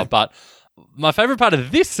 Chow. Yeah. But my favourite part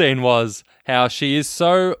of this scene was how she is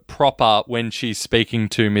so proper when she's speaking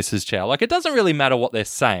to Mrs. Chow. Like, it doesn't really matter what they're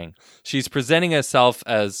saying. She's presenting herself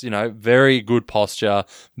as, very good posture,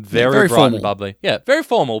 very bright formal. and bubbly. Yeah, very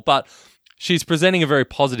formal, but she's presenting a very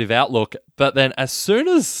positive outlook. But then as soon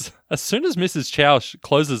as Mrs. Chow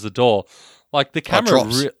closes the door, like the camera,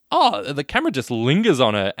 the camera just lingers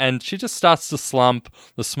on her, and she just starts to slump.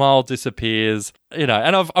 The smile disappears. And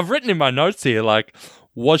I've written in my notes here, like,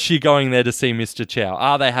 was she going there to see Mr. Chow?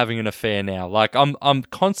 Are they having an affair now? Like, I'm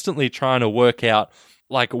constantly trying to work out,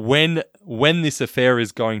 like, when this affair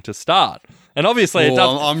is going to start. And obviously it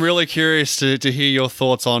doesn't. I'm really curious to hear your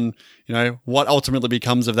thoughts on, what ultimately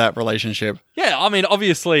becomes of that relationship. Yeah, I mean,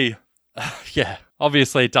 obviously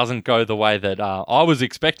it doesn't go the way that I was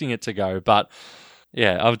expecting it to go. But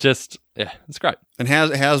yeah, it's great. And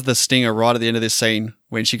how's the stinger right at the end of this scene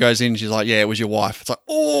when she goes in and she's like, yeah, it was your wife. It's like,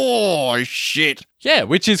 oh, shit. Yeah,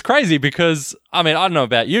 which is crazy because, I mean, I don't know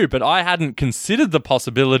about you, but I hadn't considered the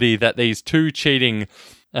possibility that these two cheating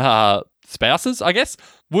spouses, I guess,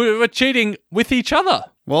 were cheating with each other.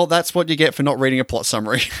 Well, that's what you get for not reading a plot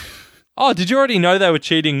summary. Oh, did you already know they were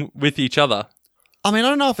cheating with each other? I mean, I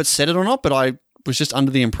don't know if it said it or not, but I was just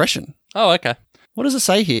under the impression. Oh, okay. What does it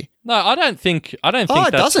say here? No, I don't think. Oh,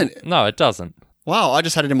 it doesn't. No, it doesn't. Wow, I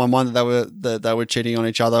just had it in my mind that they were cheating on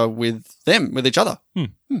each other with each other.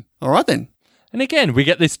 All right then. And again, we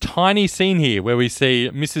get this tiny scene here where we see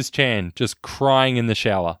Mrs. Chan just crying in the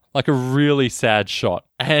shower, like a really sad shot.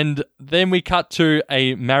 And then we cut to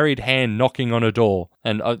a married hand knocking on a door,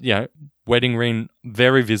 and wedding ring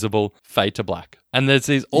very visible, fade to black. And there's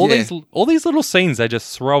all these little scenes they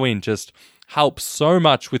just throw in, just help so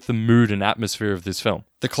much with the mood and atmosphere of this film.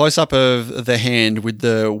 The close-up of the hand with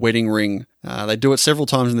the wedding ring, they do it several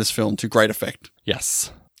times in this film to great effect.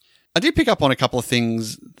 Yes. I did pick up on a couple of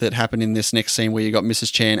things that happen in this next scene where you got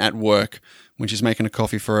Mrs. Chan at work when she's making a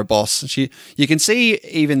coffee for her boss. You can see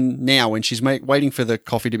even now when she's waiting for the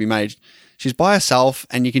coffee to be made, she's by herself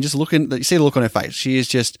and you can just you see the look on her face.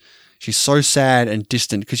 She's so sad and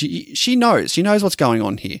distant because she knows what's going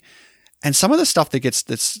on here. And some of the stuff that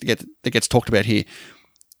gets talked about here,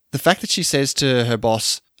 the fact that she says to her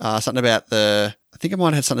boss something about I think it might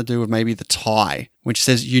have had something to do with maybe the tie, when she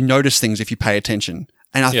says, you notice things if you pay attention.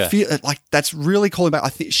 And I feel like that's really calling back. I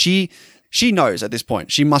think she knows at this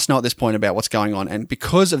point. She must know at this point about what's going on. And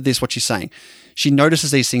because of this, what she's saying, she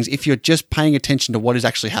notices these things. If you're just paying attention to what is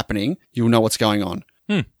actually happening, you'll know what's going on.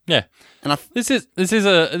 Yeah. And this is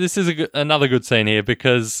another good scene here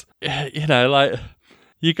because, like,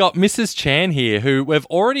 you got Mrs. Chan here, who we've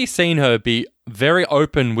already seen her be very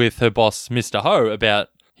open with her boss, Mr. Ho, about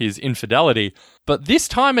his infidelity. But this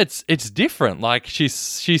time it's different. Like, she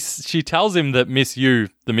tells him that Miss Yu,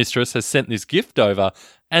 the mistress, has sent this gift over.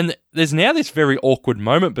 And there's now this very awkward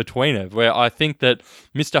moment between her where I think that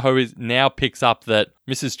Mr. Ho now picks up that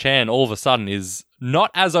Mrs. Chan all of a sudden is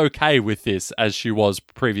not as okay with this as she was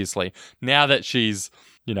previously. Now that she's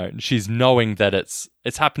knowing that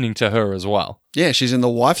it's happening to her as well. Yeah, she's in the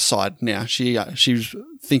wife's side now. She's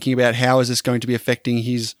thinking about how is this going to be affecting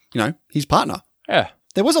his partner. Yeah.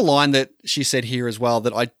 There was a line that she said here as well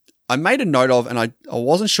that I made a note of, and I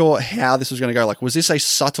wasn't sure how this was going to go. Like, was this a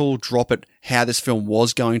subtle drop at how this film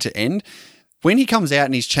was going to end? When he comes out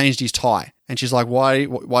and he's changed his tie, and she's like,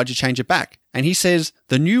 why'd you change it back? And he says,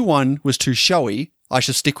 the new one was too showy. I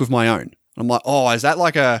should stick with my own. And I'm like, oh, is that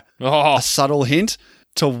like a subtle hint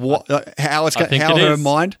to how her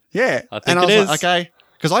mind? Yeah. I think it is. Like, okay,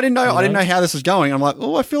 Because I didn't know how this was going. I'm like,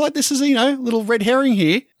 oh, I feel like this is, a little red herring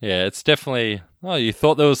here. Yeah, it's definitely. Oh, you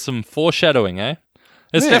thought there was some foreshadowing, eh?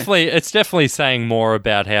 It's definitely saying more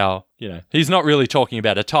about how, he's not really talking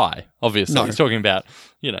about a tie, obviously. No. He's talking about,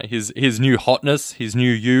 his new hotness, his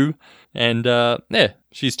new you. And,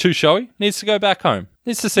 she's too showy, needs to go back home,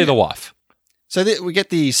 needs to see the wife. So we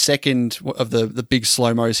get the second of the big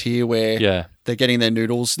slow-mos here where they're getting their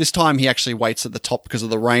noodles. This time he actually waits at the top because of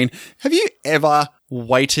the rain. Have you ever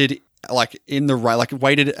waited in the rain,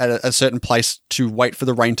 waited at a certain place to wait for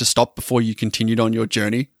the rain to stop before you continued on your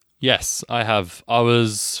journey? Yes, I have. I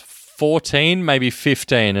was 14, maybe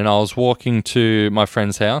 15, and I was walking to my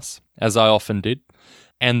friend's house, as I often did,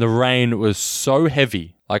 and the rain was so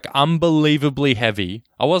heavy, unbelievably heavy.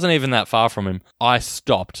 I wasn't even that far from him. I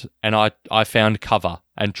stopped, and I found cover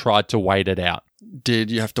and tried to wait it out.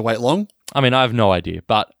 Did you have to wait long? I mean, I have no idea,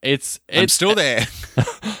 but it's I'm still there.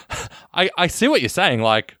 I see what you're saying.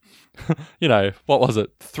 What was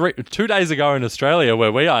it? 2 days ago in Australia,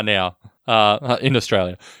 where we are now,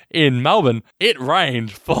 in Melbourne, it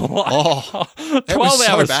rained for 12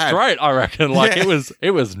 hours straight. I reckon.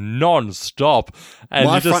 It was non-stop. And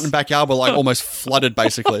my front and backyard were almost flooded,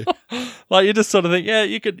 basically. You just sort of think, yeah,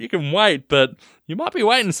 you can wait, but you might be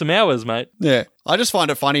waiting some hours, mate. Yeah, I just find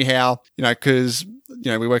it funny how because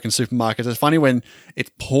we work in supermarkets. It's funny when it's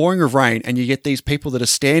pouring of rain and you get these people that are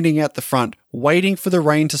standing out the front waiting for the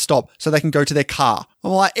rain to stop so they can go to their car.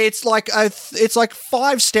 I'm like, it's like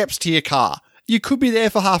 5 steps to your car. You could be there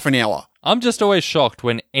for half an hour. I'm just always shocked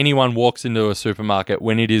when anyone walks into a supermarket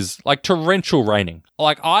when it is torrential raining.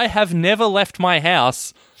 I have never left my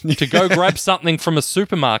house to go grab something from a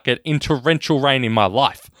supermarket in torrential rain in my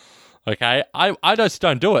life. Okay, I just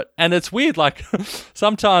don't do it. And it's weird,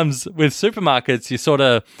 sometimes with supermarkets, you sort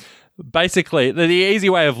of, basically, the easy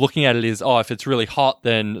way of looking at it is, if it's really hot,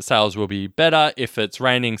 then sales will be better. If it's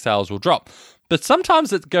raining, sales will drop. But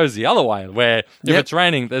sometimes it goes the other way, where if it's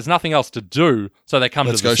raining, there's nothing else to do, so they come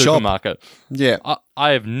to the supermarket. Shop. Yeah.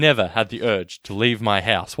 I have never had the urge to leave my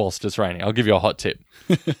house whilst it's raining. I'll give you a hot tip.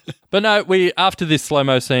 But no, after this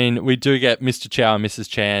slow-mo scene, we do get Mr. Chow and Mrs.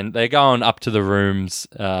 Chan. They're going up to the rooms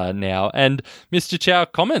now, and Mr. Chow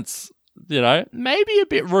comments, maybe a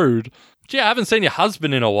bit rude. Gee, I haven't seen your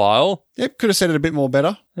husband in a while. Yep, could have said it a bit more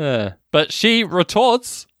better. Yeah. But she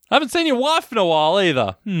retorts, I haven't seen your wife in a while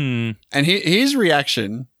either. And his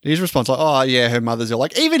reaction, his response, oh yeah, her mother's ill.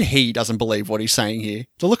 Even he doesn't believe what he's saying here.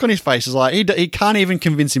 The look on his face is he can't even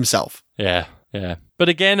convince himself. Yeah. But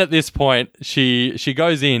again, at this point, she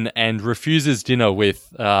goes in and refuses dinner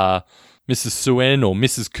with Mrs. Suen or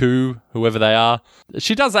Mrs. Koo, whoever they are.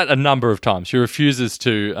 She does that a number of times. She refuses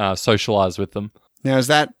to socialize with them. Now, does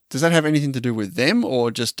that have anything to do with them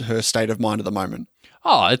or just her state of mind at the moment?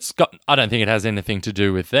 I don't think it has anything to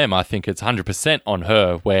do with them. I think it's 100% on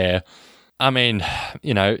her where,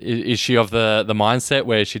 is she of the mindset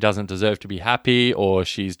where she doesn't deserve to be happy, or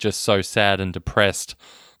she's just so sad and depressed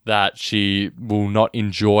that she will not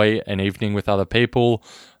enjoy an evening with other people?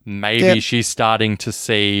 Maybe she's starting to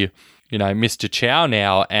see, Mr. Chow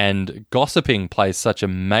now, and gossiping plays such a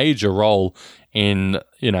major role in,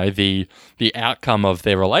 the outcome of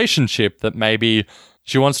their relationship, that maybe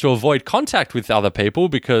she wants to avoid contact with other people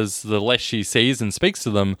because the less she sees and speaks to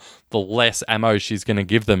them, the less ammo she's going to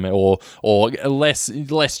give them, or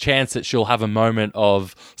less chance that she'll have a moment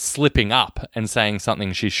of slipping up and saying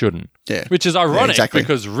something she shouldn't. Yeah. Which is ironic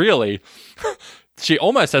because really, she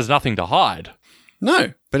almost has nothing to hide.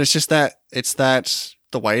 No, but it's just that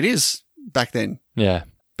the way it is back then. Yeah.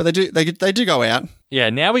 But they do go out. Yeah,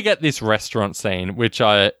 now we get this restaurant scene, which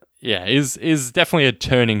is definitely a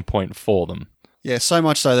turning point for them. Yeah, so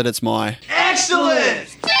much so that it's my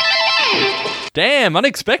Excellent! Damn,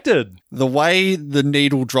 unexpected. The way the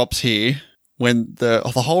needle drops here, when the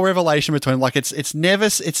whole revelation between it's never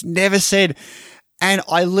said, and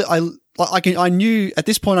I knew at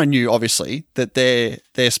this point, I knew obviously that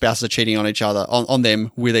their spouses are cheating on each other, on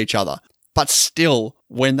them with each other. But still,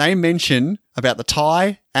 when they mention about the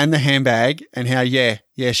tie and the handbag and how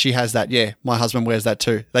she has that, my husband wears that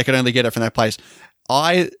too. They could only get it from that place.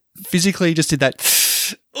 I physically just did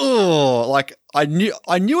that. Oh, I knew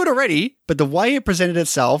it already, but the way it presented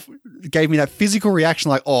itself gave me that physical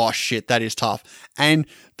reaction, oh shit, that is tough. And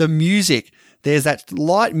the music, there's that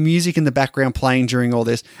light music in the background playing during all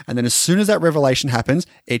this, and then as soon as that revelation happens,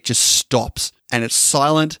 it just stops and it's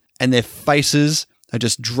silent, and their faces are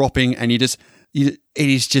just dropping, and it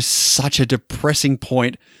is just such a depressing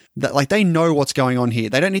point that they know what's going on here.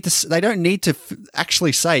 They don't need to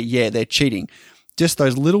actually say they're cheating. Just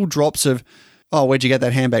those little drops of, oh, where'd you get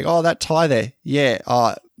that handbag? Oh, that tie there. Yeah.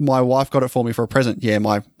 my wife got it for me for a present. Yeah,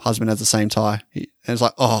 my husband has the same tie. And it's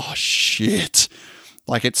like, oh, shit.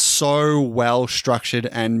 Like, it's so well structured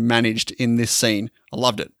and managed in this scene. I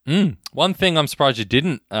loved it. One thing I'm surprised you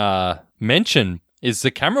didn't mention is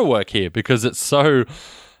the camera work here, because it's so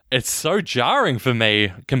jarring for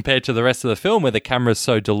me compared to the rest of the film, where the camera is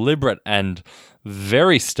so deliberate and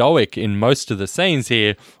very stoic in most of the scenes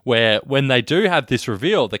here, where when they do have this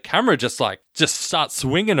reveal, the camera just starts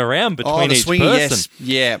swinging around between each person. Yes.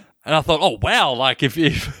 Yeah. And I thought, oh wow, like if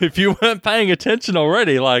you weren't paying attention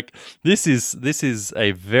already, like this is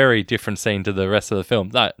a very different scene to the rest of the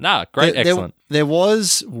film. No, great, excellent. There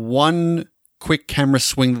was one quick camera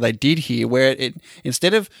swing that they did here where it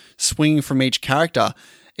instead of swinging from each character,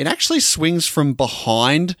 it actually swings from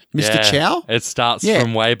behind Mr. Chow. It starts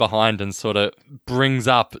from way behind and sort of brings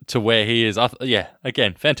up to where he is.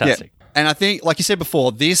 Again, fantastic. Yeah. And I think, like you said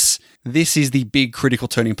before, this is the big critical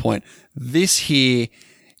turning point. This here,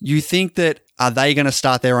 you think that, are they going to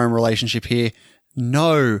start their own relationship here?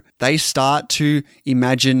 No. They start to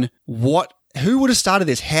imagine who would have started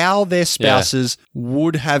this, how their spouses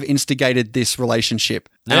would have instigated this relationship.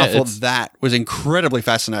 And I thought that was incredibly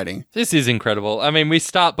fascinating. This is incredible. I mean,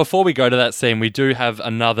 before we go to that scene, we do have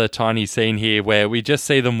another tiny scene here where we just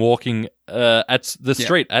see them walking at the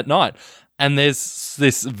street at night. And there's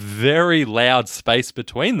this very loud space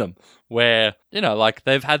between them where, like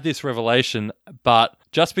they've had this revelation, but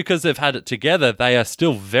just because they've had it together, they are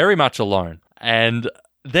still very much alone. And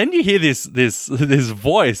then you hear this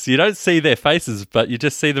voice. You don't see their faces, but you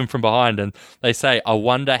just see them from behind, and they say, "I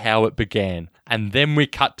wonder how it began." And then we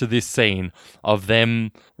cut to this scene of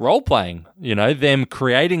them role-playing, them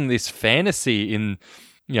creating this fantasy in,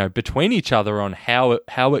 between each other on how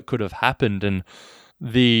it could have happened. And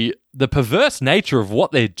the perverse nature of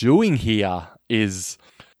what they're doing here is,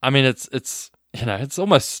 I mean, it's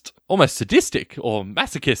almost sadistic or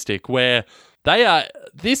masochistic, where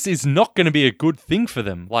this is not going to be a good thing for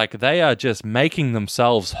them. Like, they are just making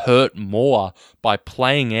themselves hurt more by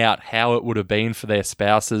playing out how it would have been for their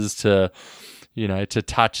spouses to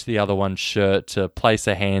touch the other one's shirt, to place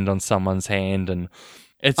a hand on someone's hand. And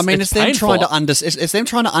it's them trying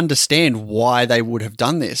to understand why they would have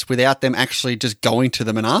done this without them actually just going to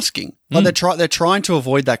them and asking. Like, they're trying to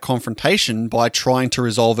avoid that confrontation by trying to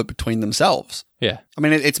resolve it between themselves. Yeah. I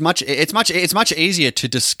mean, it's much easier to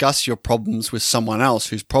discuss your problems with someone else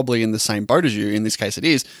who's probably in the same boat as you, in this case it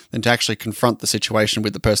is, than to actually confront the situation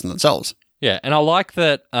with the person themselves. Yeah, and I like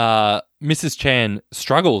that Mrs. Chan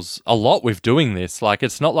struggles a lot with doing this. Like,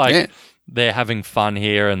 it's not like they're having fun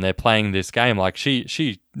here and they're playing this game. Like,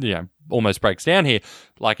 she almost breaks down here.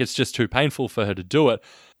 Like, it's just too painful for her to do it.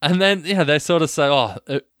 And then, they sort of say,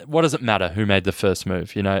 what does it matter who made the first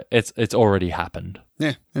move? It's already happened.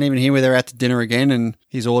 Yeah. And even here where they're out to dinner again and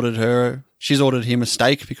she's ordered him a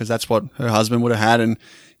steak because that's what her husband would have had, and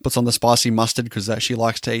puts on the spicy mustard because she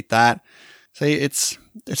likes to eat that. See, it's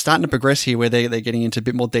starting to progress here where they're getting into a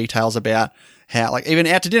bit more details about how, like, even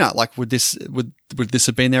out to dinner, like, would this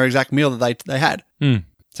have been their exact meal that they had?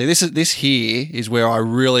 See, this here is where I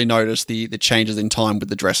really noticed the changes in time with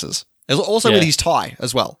the dresses. Also with his tie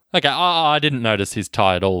as well. Okay, I didn't notice his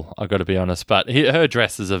tie at all, I got to be honest, but her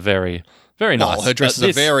dresses are very, very nice. Well, her dresses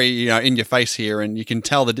are very, in your face here, and you can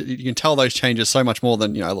tell those changes so much more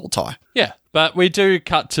than, a little tie. Yeah, but we do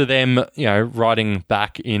cut to them, riding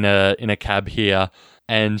back in a cab here,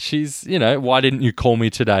 and she's, why didn't you call me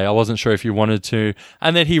today? I wasn't sure if you wanted to.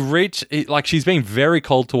 And then she's being very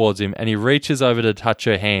cold towards him, and he reaches over to touch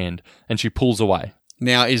her hand, and she pulls away.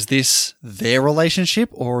 Now, is this their relationship,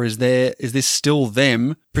 or is this still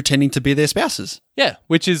them pretending to be their spouses? Yeah,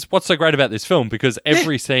 which is what's so great about this film, because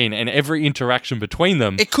every scene and every interaction between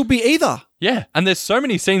them... It could be either. Yeah, and there's so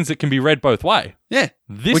many scenes that can be read both way. Yeah.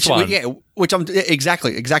 Exactly.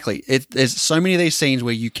 There's so many of these scenes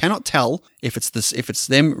where you cannot tell if it's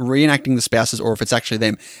them reenacting the spouses or if it's actually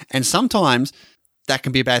them. And sometimes that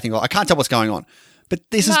can be a bad thing. I can't tell what's going on. But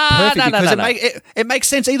this is perfect because it makes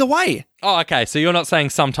sense either way. Oh, okay. So you're not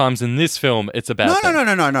saying sometimes in this film it's a bad thing?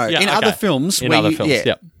 No. Yeah, in other films.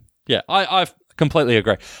 Yeah. I completely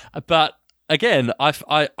agree. But again, I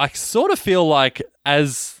sort of feel like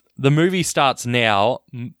as the movie starts now,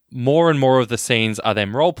 more and more of the scenes are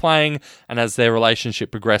them role-playing, and as their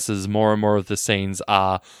relationship progresses, more and more of the scenes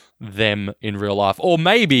are them in real life. Or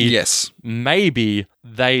maybe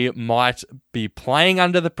they might be playing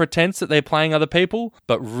under the pretense that they're playing other people,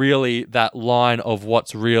 but really that line of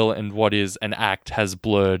what's real and what is an act has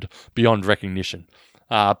blurred beyond recognition.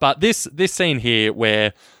 But this scene here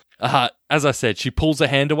where, as I said, she pulls her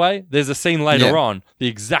hand away. There's a scene later on, the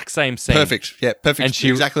exact same scene. Perfect. Yeah, perfect.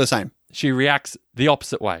 And exactly the same. She reacts the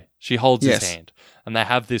opposite way. She holds his Yes. hand, and they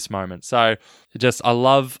have this moment. So I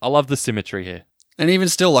love the symmetry here. And even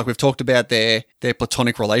still, like we've talked about their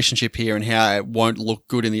platonic relationship here and how it won't look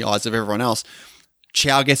good in the eyes of everyone else.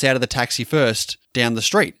 Chow gets out of the taxi first down the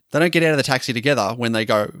street. They don't get out of the taxi together when they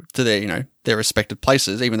go to their respective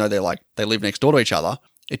places, even though they live next door to each other.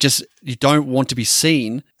 It just, you don't want to be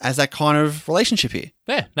seen as that kind of relationship here.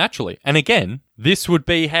 Yeah, naturally. And again, this would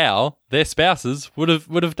be how their spouses would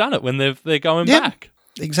have done it when they're going Yep. back.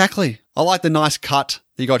 Exactly. I like the nice cut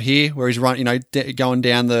that you got here where he's going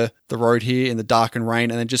down the road here in the dark and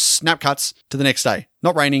rain, and then just snap cuts to the next day.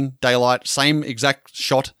 Not raining, daylight, same exact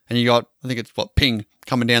shot. And you got, I think it's ping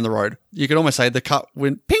coming down the road. You could almost say the cut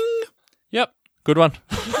went ping. Yep. Good one.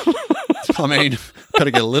 I mean, got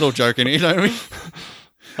to get a little joke in here, don't we?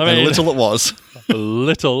 I mean, and little it was. A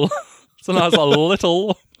little. It's a nice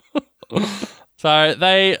little. So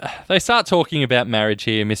they start talking about marriage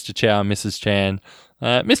here, Mr. Chow and Mrs. Chan.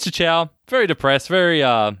 Mr. Chow, very depressed, very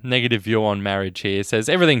negative view on marriage here. Says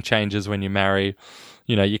everything changes when you marry.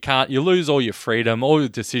 You lose all your freedom. All your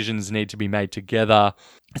decisions need to be made together.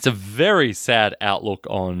 It's a very sad outlook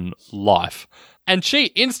on life. And she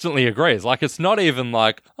instantly agrees. Like, it's not even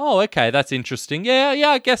like, oh, okay, that's interesting. Yeah,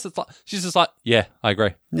 I guess it's like, she's just like, yeah, I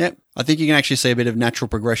agree. Yep. I think you can actually see a bit of natural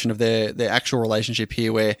progression of their actual relationship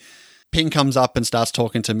here where Ping comes up and starts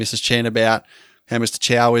talking to Mrs. Chen about how Mr.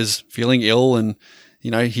 Chow is feeling ill and,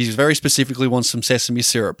 he very specifically wants some sesame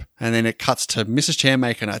syrup. And then it cuts to Mrs. Chen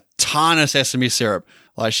making a ton of sesame syrup.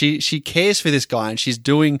 Like, she cares for this guy and she's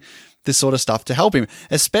doing this sort of stuff to help him,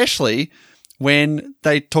 especially when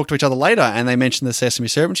they talk to each other later and they mention the sesame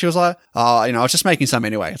syrup and she was like, oh, I was just making some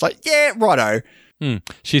anyway. It's like, yeah, righto.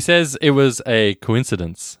 She says it was a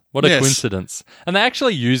coincidence. What a Yes. coincidence. And they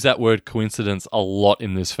actually use that word coincidence a lot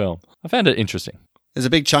in this film. I found it interesting. There's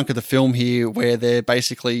a big chunk of the film here where they're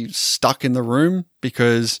basically stuck in the room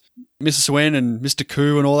because Mrs. Wen and Mr.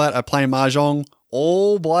 Koo and all that are playing mahjong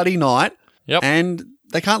all bloody night. Yep. And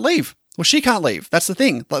they can't leave. Well, she can't leave. That's the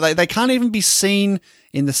thing. They can't even be seen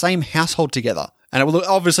in the same household together. And it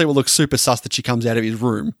will look super sus that she comes out of his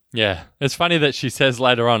room. Yeah. It's funny that she says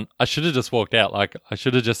later on, I should have just walked out. Like, I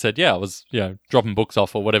should have just said, yeah, I was, dropping books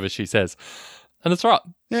off or whatever she says. And it's right.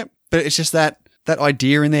 Yeah. But it's just that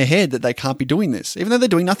idea in their head that they can't be doing this, even though they're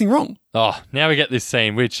doing nothing wrong. Oh, now we get this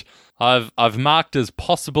scene, which I've marked as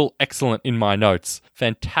possible excellent in my notes.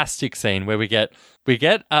 Fantastic scene where we get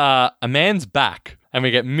a man's back and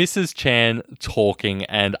we get Mrs. Chan talking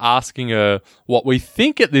and asking her what we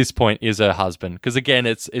think at this point is her husband. Because again,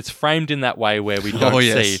 it's framed in that way where we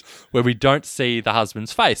don't see the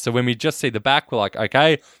husband's face. So when we just see the back, we're like,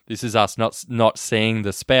 okay, this is us not seeing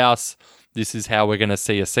the spouse. This is how we're going to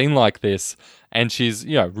see a scene like this. And she's,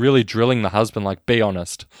 really drilling the husband, like, be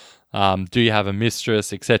honest. Do you have a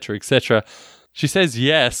mistress, etc., etc.? She says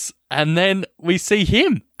yes, and then we see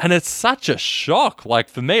him, and it's such a shock. Like,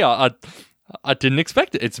 for me, I didn't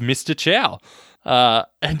expect it. It's Mr. Chow,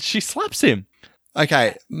 and she slaps him.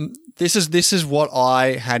 Okay, this is what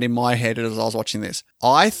I had in my head as I was watching this.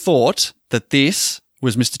 I thought that this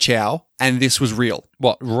was Mr. Chow, and this was real.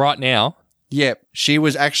 What, right now? Yep, she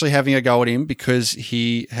was actually having a go at him because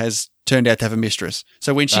he has turned out to have a mistress.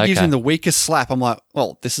 So when she gives him the weakest slap, I'm like,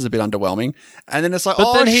 well, this is a bit underwhelming. And then it's like,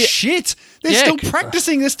 shit, they're still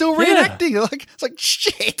practicing, they're still reenacting. Like, it's like,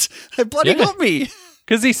 shit, they bloody got me.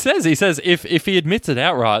 Because he says if he admits it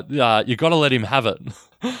outright, you got to let him have it.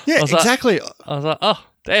 Yeah, exactly. I was like, oh,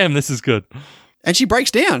 damn, this is good. And she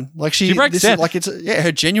breaks down. Like she breaks down. It's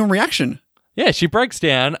her genuine reaction. Yeah, she breaks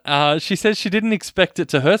down. She says she didn't expect it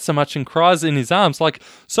to hurt so much and cries in his arms. Like,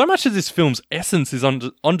 so much of this film's essence is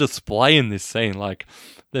on display in this scene. Like,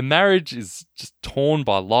 their marriage is just torn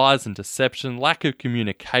by lies and deception, lack of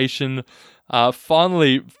communication,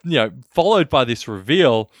 finally, followed by this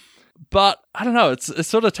reveal. But, I don't know, it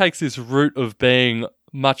sort of takes this route of being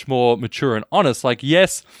much more mature and honest. Like,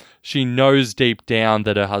 yes, she knows deep down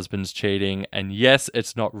that her husband's cheating, and yes,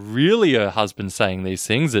 it's not really her husband saying these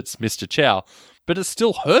things, it's Mr. Chow, but it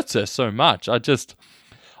still hurts her so much. I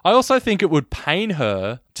also think it would pain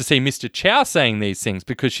her to see Mr. Chow saying these things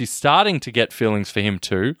because she's starting to get feelings for him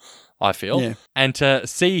too, I feel. Yeah. And to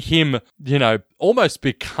see him, almost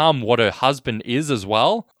become what her husband is as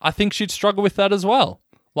well, I think she'd struggle with that as well.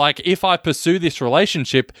 Like, if I pursue this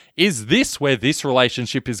relationship, is this where this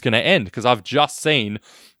relationship is going to end? Because I've just seen,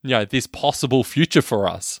 this possible future for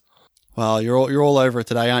us. Well, you're all over it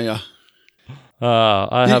today, aren't you?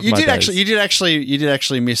 I have you my did days. You did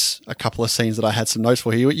actually miss a couple of scenes that I had some notes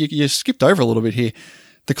for here. You skipped over a little bit here.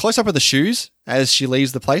 The close up of the shoes as she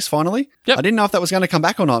leaves the place finally. Yep. I didn't know if that was going to come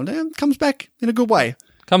back or not. It comes back in a good way.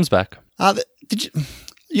 Comes back. Did you?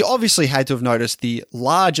 You obviously had to have noticed the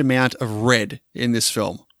large amount of red in this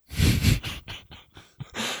film.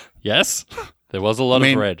 Yes, there was a lot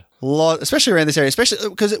of red. Especially around this area, especially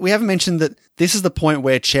because we haven't mentioned that this is the point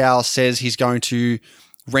where Chow says he's going to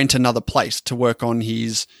rent another place to work on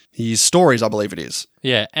his stories, I believe it is.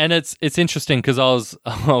 Yeah, and it's interesting because I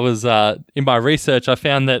was in my research, I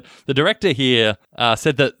found that the director here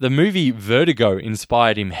said that the movie Vertigo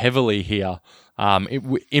inspired him heavily here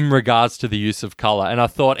in regards to the use of color, and I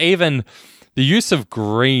thought even the use of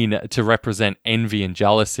green to represent envy and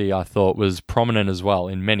jealousy, I thought was prominent as well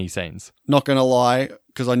in many scenes. Not going to lie,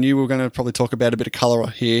 because I knew we were going to probably talk about a bit of color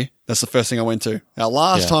here. That's the first thing I went to. Our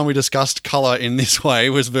last time we discussed color in this way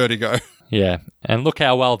was Vertigo. Yeah, and look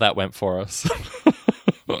how well that went for us.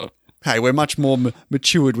 Hey, we're much more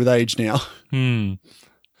matured with age now.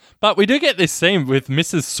 But we do get this scene with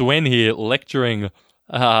Mrs. Swen here lecturing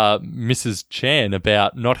Mrs. Chan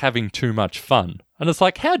about not having too much fun. And it's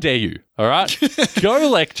like, how dare you, all right? Go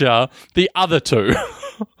lecture the other two.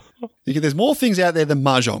 There's more things out there than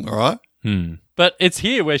mahjong, all right? But it's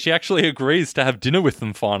here where she actually agrees to have dinner with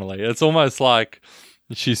them finally. It's almost like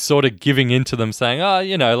she's sort of giving in to them saying, oh,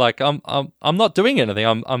 you know, like I'm not doing anything.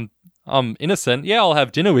 I'm innocent. Yeah, I'll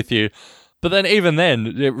have dinner with you. But then even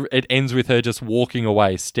then, it ends with her just walking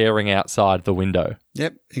away, staring outside the window.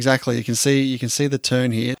 Yep, exactly. You can see the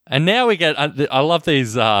turn here. And now we get, I love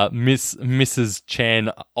these Mrs.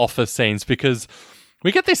 Chan office scenes because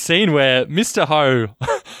we get this scene where Mr.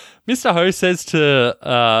 Ho says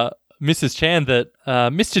to Mrs. Chan that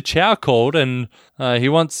Mr. Chow called and he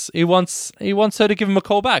wants her to give him a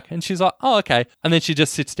call back. And she's like, oh, okay. And then she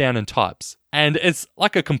just sits down and types. And it's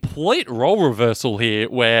like a complete role reversal here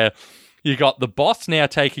where you got the boss now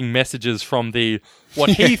taking messages from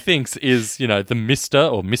what he thinks is, you know, the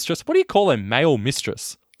Mr. or mistress. What do you call a male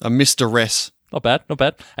mistress? A mistress. Not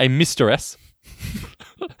bad. A mistress.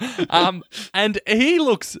 And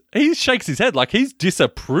he shakes his head like he's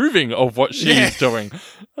disapproving of what she's doing.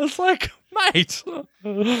 It's like, mate.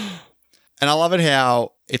 And I love it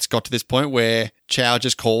how it's got to this point where Chow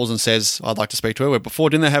just calls and says, I'd like to speak to her. Where before,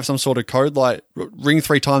 didn't they have some sort of code like ring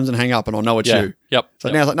 3 times and hang up and I'll know it's you? Yep. So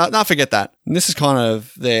now it's like, no, forget that. And this is kind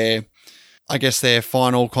of their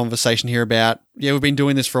final conversation here about, we've been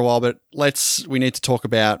doing this for a while, but we need to talk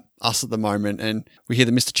about us at the moment. And we hear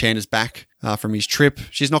that Mr. Chan is back from his trip.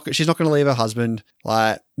 She's not going to leave her husband.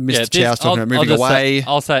 Like Mr. Chow's talking about moving away.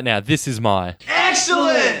 I'll say it now. This is my...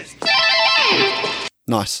 Excellent!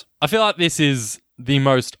 Nice. I feel like this is the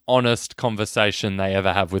most honest conversation they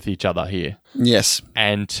ever have with each other here. Yes.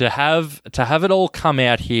 And to have it all come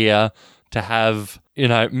out here, to have, you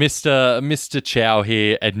know, Mr. Chow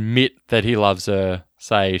here admit that he loves her,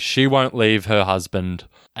 say she won't leave her husband.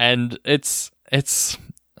 And it's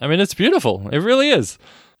beautiful. It really is.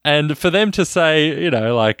 And for them to say, you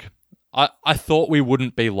know, like, I thought we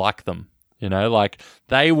wouldn't be like them, you know, like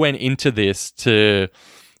they went into this to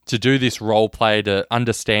do this role play, to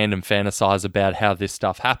understand and fantasize about how this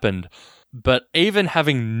stuff happened. But even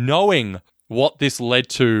knowing what this led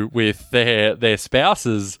to with their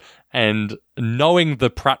spouses and knowing the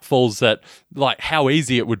pratfalls that, like, how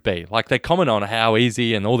easy it would be. Like, they comment on how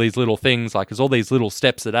easy and all these little things, like, there's all these little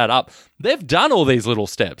steps that add up. They've done all these little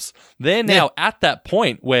steps. They're now at that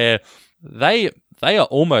point where they are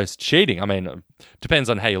almost cheating. I mean, it depends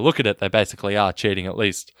on how you look at it. They basically are cheating, at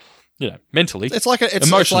least, you know, mentally. It's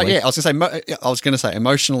emotionally. I was going to say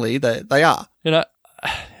emotionally they are. You know,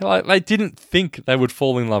 like they didn't think they would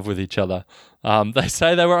fall in love with each other. They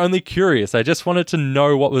say they were only curious. They just wanted to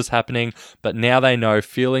know what was happening, but now they know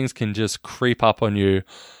feelings can just creep up on you.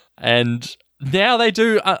 And now they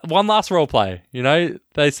do one last role play. You know,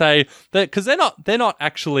 they say that because they're not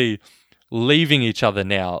actually leaving each other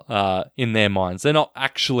now in their minds. They're not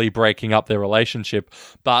actually breaking up their relationship,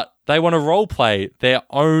 but they want to role play their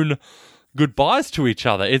own goodbyes to each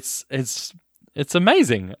other. It's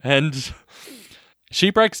amazing. And she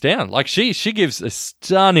breaks down. Like she gives a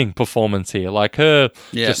stunning performance here. Like her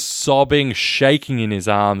just sobbing, shaking in his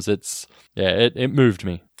arms. It moved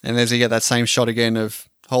me. And there's that same shot again of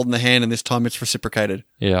holding the hand, and this time it's reciprocated.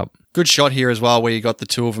 Yeah. Good shot here as well, where you got the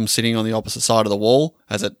two of them sitting on the opposite side of the wall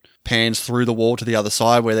as it pans through the wall to the other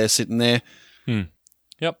side where they're sitting there.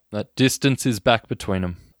 Yep. That distance is back between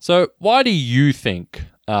them. So why do you think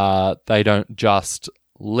they don't just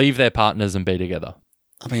leave their partners and be together?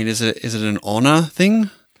 I mean, is it an honor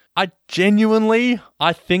thing? I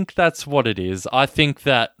think that's what it is. I think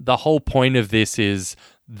that the whole point of this is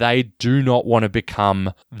they do not want to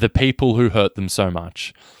become the people who hurt them so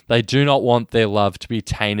much. They do not want their love to be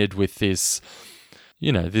tainted with this,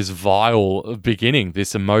 this vile beginning,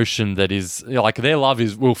 this emotion that is like their love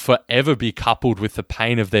will forever be coupled with the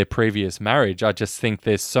pain of their previous marriage. I just think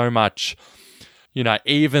there's so much,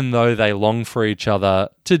 even though they long for each other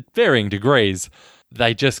to varying degrees,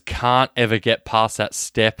 they just can't ever get past that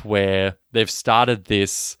step where they've started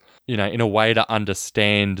this, in a way to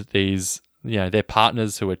understand these, their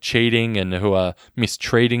partners who are cheating and who are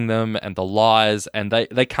mistreating them and the lies, and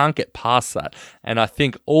they can't get past that. And I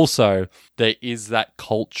think also there is that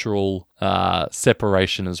cultural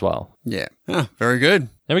separation as well. Yeah. Very good.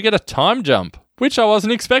 Then we get a time jump, which I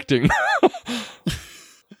wasn't expecting.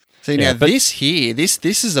 See, now this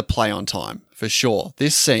is a play on time for sure.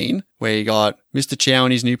 This scene where you got Mr. Chow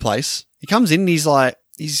in his new place, he comes in and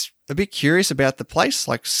he's a bit curious about the place,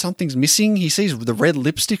 like something's missing. He sees the red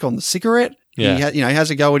lipstick on the cigarette. Yeah. He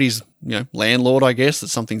has a go at his, landlord, I guess, that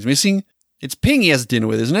something's missing. It's Ping he has dinner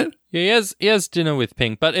with, isn't it? Yeah, he has dinner with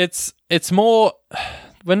Ping, but it's more.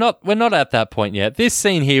 We're not at that point yet. This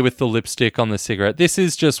scene here with the lipstick on the cigarette, this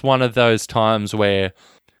is just one of those times where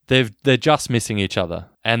they're just missing each other,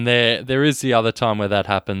 and there is the other time where that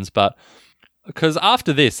happens, but because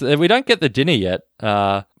after this we don't get the dinner yet.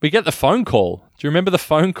 We get the phone call. Do you remember the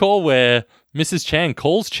phone call where Mrs. Chan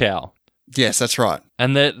calls Chow? Yes, that's right.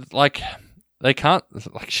 And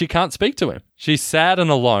she can't speak to him. She's sad and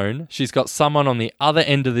alone. She's got someone on the other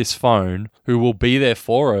end of this phone who will be there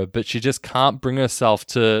for her, but she just can't bring herself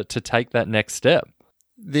to take that next step.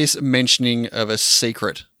 This mentioning of a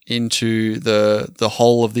secret into the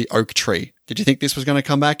hole of the oak tree. Did you think this was going to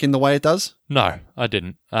come back in the way it does? No, I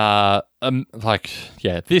didn't.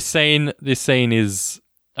 This scene is,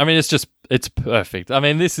 it's perfect. I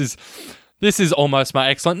mean, this is almost my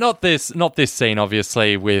excellent. Not this scene,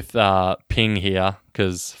 obviously, with Ping here,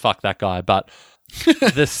 because fuck that guy. But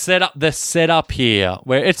the setup here,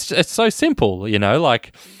 where it's so simple.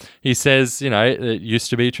 Like he says, it used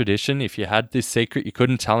to be a tradition. If you had this secret, you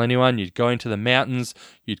couldn't tell anyone. You'd go into the mountains,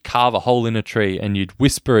 you'd carve a hole in a tree, and you'd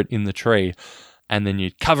whisper it in the tree, and then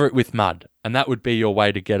you'd cover it with mud, and that would be your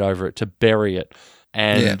way to get over it, to bury it.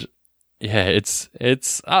 And it's.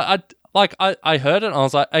 I heard it and I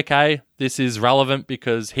was like, okay, this is relevant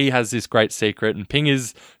because he has this great secret and Ping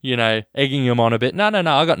is, egging him on a bit. No,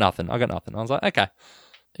 I got nothing. I was like, okay.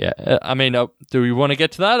 Yeah, do we want to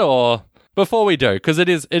get to that or before we do? Because it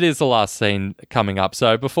is the last scene coming up.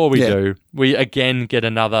 So before we do, we again get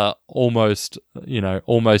another almost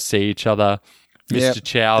see each other. Mr.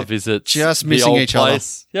 Chow visits just the missing old each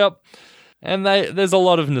place. Yep. And there's a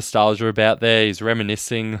lot of nostalgia about there. He's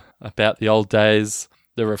reminiscing about the old days.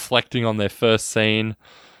 They're reflecting on their first scene.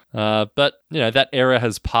 But, that era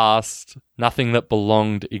has passed. Nothing that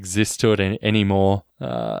belonged exists to it anymore.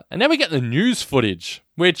 And then we get the news footage,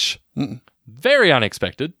 which very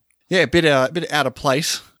unexpected. Yeah, a bit out of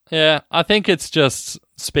place. Yeah, I think it's just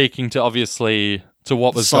speaking to, obviously, to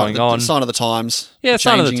what was going on. The sign of the times. Yeah,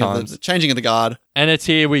 sign of the times. The changing of the guard. And it's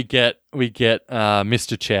here we get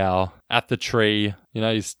Mr. Chow at the tree.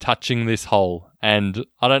 He's touching this hole. And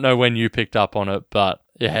I don't know when you picked up on it, but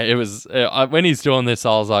yeah, it was when he's doing this,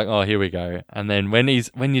 I was like, oh, here we go. And then when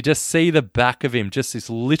you just see the back of him, just this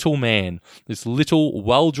little man, this little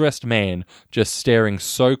well-dressed man just staring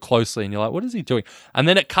so closely, and you're like, what is he doing? And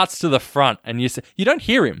then it cuts to the front and you don't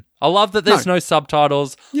hear him. I love that there's no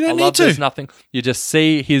subtitles. You don't I love need to. There's nothing. You just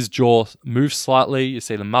see his jaw move slightly. You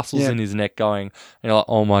see the muscles in his neck going, and you're like,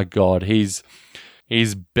 oh my God, he's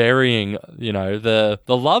burying, the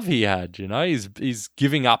love he had, he's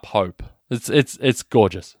giving up hope. It's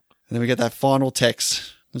gorgeous. And then we get that final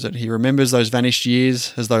text. Is that he remembers those vanished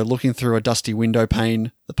years as though looking through a dusty window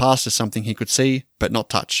pane. The past is something he could see, but not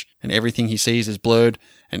touch. And everything he sees is blurred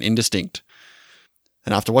and indistinct.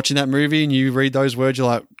 And after watching that movie and you read those words, you're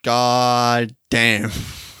like, God damn.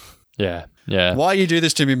 Yeah. Why you do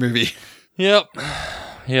this to me, movie? Yep.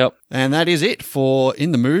 And that is it for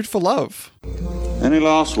In the Mood for Love. Any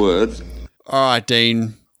last words? All right,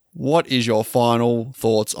 Dean. What is your final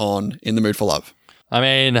thoughts on In the Mood for Love? I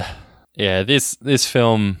mean, yeah, this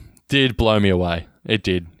film did blow me away. It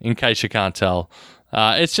did, in case you can't tell.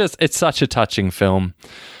 It's such a touching film.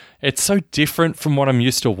 It's so different from what I'm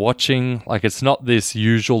used to watching. Like, it's not this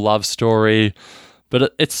usual love story,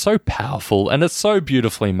 but it's so powerful and it's so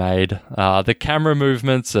beautifully made. The camera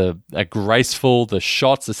movements are graceful. The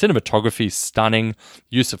shots, the cinematography is stunning.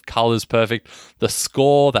 Use of colors perfect. The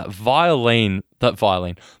score, the violin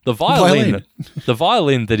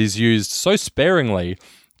that is used so sparingly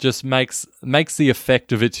just makes the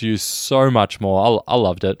effect of its use so much more. I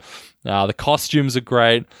loved it. The costumes are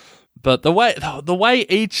great. But the way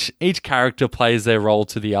each character plays their role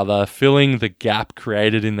to the other, filling the gap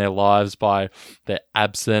created in their lives by their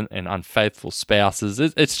absent and unfaithful spouses,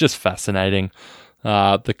 it's just fascinating.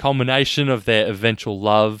 The culmination of their eventual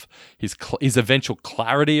love, his eventual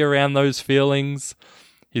clarity around those feelings,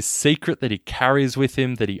 his secret that he carries with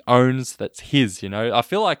him, that he owns, that's his. I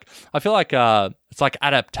feel like it's like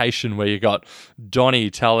adaptation, where you got Donnie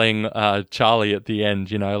telling Charlie at the end,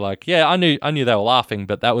 yeah, I knew they were laughing,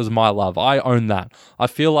 but that was my love. I own that. I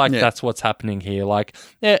feel like that's what's happening here. Like,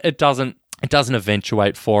 yeah, it doesn't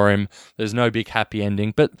eventuate for him. There's no big happy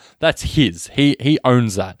ending, but that's his. He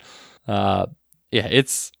owns that. I've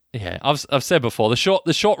said before, the short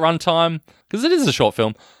runtime, because it is a short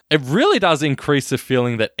film, it really does increase the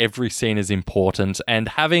feeling that every scene is important,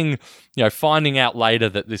 and finding out later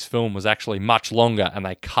that this film was actually much longer and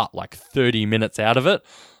they cut like 30 minutes out of it,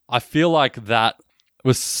 I feel like that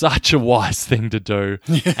was such a wise thing to do.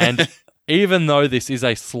 And even though this is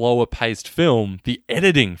a slower paced film, the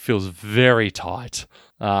editing feels very tight.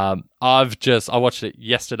 I watched it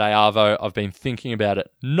yesterday, Arvo. I've been thinking about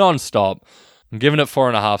it non-stop. I'm giving it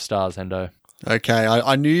 4.5 stars, Hendo. Okay,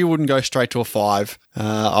 I knew you wouldn't go straight to a 5.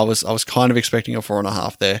 I was kind of expecting a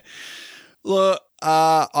 4.5 there. Look,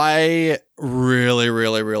 I really,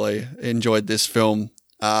 really, really enjoyed this film.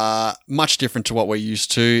 Much different to what we're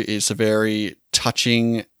used to. It's a very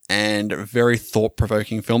touching and very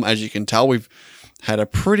thought-provoking film. As you can tell, we've had a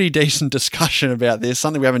pretty decent discussion about this,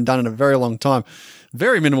 something we haven't done in a very long time.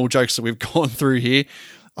 Very minimal jokes that we've gone through here.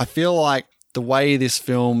 I feel like the way this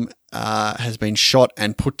film has been shot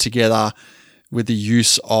and put together with the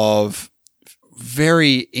use of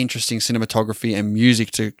very interesting cinematography and music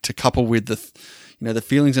to couple with the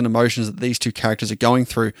feelings and emotions that these two characters are going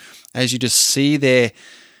through, as you just see their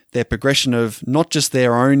progression of not just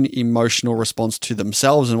their own emotional response to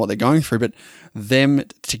themselves and what they're going through, but them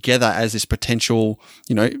together as this potential,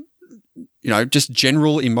 just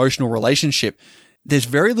general emotional relationship. There's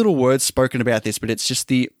very little words spoken about this, but it's just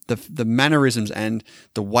the mannerisms and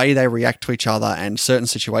the way they react to each other and certain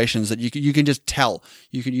situations that you can just tell.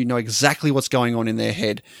 You know exactly what's going on in their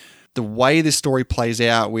head. The way this story plays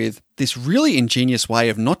out with this really ingenious way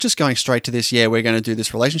of not just going straight to this, yeah, we're going to do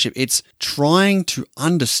this relationship. It's trying to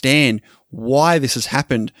understand why this has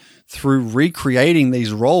happened through recreating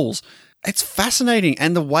these roles. It's fascinating.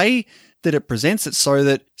 And the way that it presents it so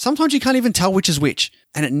that sometimes you can't even tell which is which,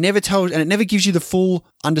 and it never gives you the full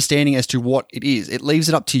understanding as to what it is. It leaves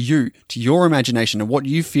it up to you, to your imagination, and what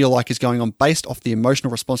you feel like is going on based off the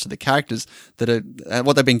emotional response to the characters that are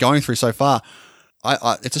what they've been going through so far.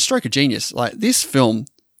 It's a stroke of genius. Like, this film,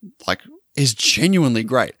 is genuinely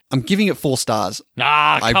great. I'm giving it 4 stars.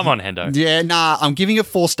 Come on, Hendo. Yeah, I'm giving it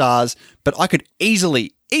 4 stars, but I could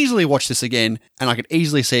easily watch this again, and I could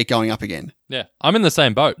easily see it going up again. Yeah, I'm in the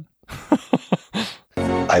same boat.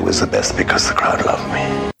 I was the best because the crowd loved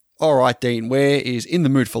me. All right, Dean, where is In the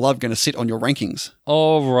Mood for Love going to sit on your rankings?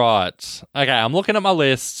 All right. Okay, I'm looking at my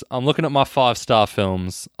list. I'm looking at my 5-star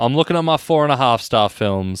films. I'm looking at my 4.5-star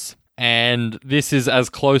films. And this is as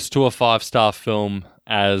close to a 5-star film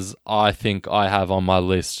as I think I have on my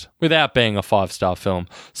list without being a 5-star film.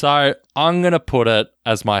 So I'm going to put it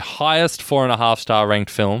as my highest 4.5-star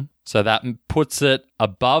ranked film. So that puts it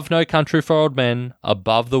above No Country for Old Men,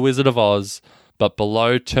 above The Wizard of Oz, but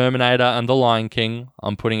below Terminator and The Lion King.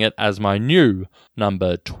 I'm putting it as my new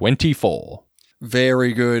number 24.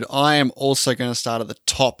 Very good. I am also going to start at the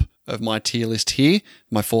top of my tier list here,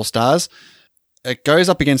 my 4 stars. It goes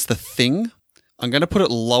up against The Thing. I'm going to put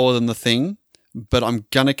it lower than The Thing, but I'm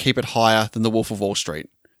going to keep it higher than The Wolf of Wall Street.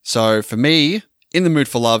 So for me, In the Mood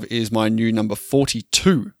for Love is my new number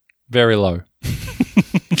 42. Very low.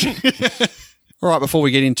 All right, before we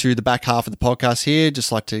get into the back half of the podcast here,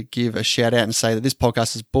 just like to give a shout out and say that this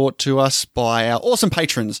podcast is brought to us by our awesome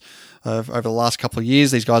patrons over the last couple of years.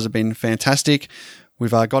 These guys have been fantastic. We've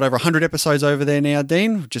got over 100 episodes over there now,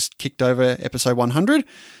 Dean. We've just kicked over episode 100.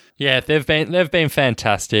 Yeah, they've been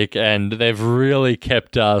fantastic, and they've really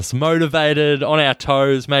kept us motivated, on our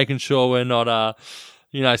toes, making sure we're not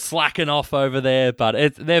slacking off over there.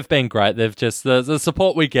 But they've been great. They've just the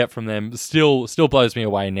support we get from them still blows me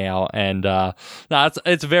away now, and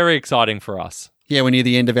it's very exciting for us. Yeah, we're near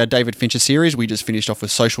the end of our David Fincher series. We just finished off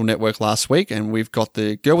with Social Network last week, and we've got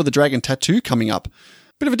The Girl with the Dragon Tattoo coming up.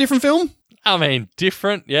 Bit of a different film. I mean,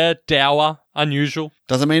 different, yeah, dour, unusual.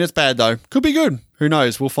 Doesn't mean it's bad, though. Could be good. Who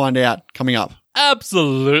knows? We'll find out coming up.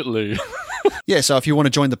 Absolutely. Yeah, so if you want to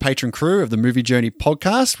join the patron crew of the Movie Journey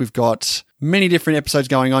podcast, we've got many different episodes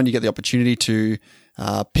going on. You get the opportunity to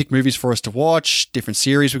pick movies for us to watch, different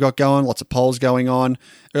series we've got going, lots of polls going on,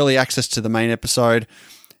 early access to the main episode.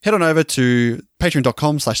 head on over to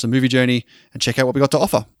patreon.com/themoviejourney and check out what we got to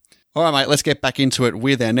offer. All right, mate, let's get back into it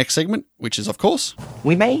with our next segment, which is, of course...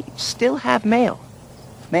 We may still have mail.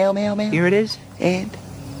 Mail. Here it is. And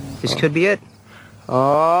this could be it.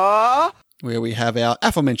 Where we have our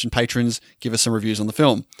aforementioned patrons give us some reviews on the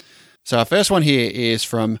film. So our first one here is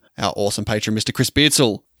from our awesome patron, Mr. Chris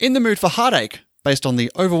Beardsall. In the mood for heartache. Based on the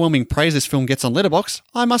overwhelming praise this film gets on Letterboxd,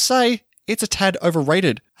 I must say, it's a tad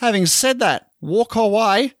overrated. Having said that, Walk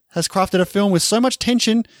Hawaii has crafted a film with so much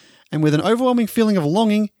tension and with an overwhelming feeling of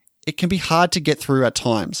longing, it can be hard to get through at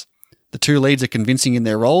times. The two leads are convincing in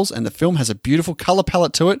their roles, and the film has a beautiful colour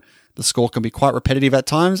palette to it. The score can be quite repetitive at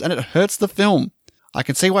times, and it hurts the film. I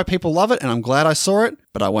can see why people love it, and I'm glad I saw it,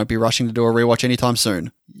 but I won't be rushing to do a rewatch anytime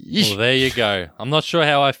soon. Yeesh. Well, there you go. I'm not sure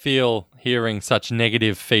how I feel hearing such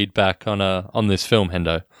negative feedback on this film,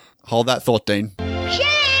 Hendo. Hold that thought, Dean.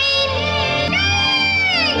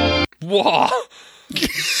 Whoa!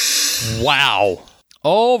 Wow.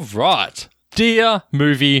 All right. Dear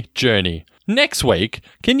Movie Journey, next week,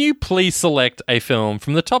 can you please select a film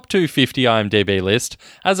from the top 250 IMDb list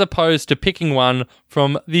as opposed to picking one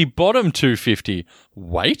from the bottom 250?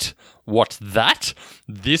 Wait, what's that?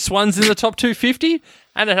 This one's in the top 250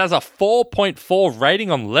 and it has a 4.4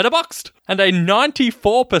 rating on Letterboxd and a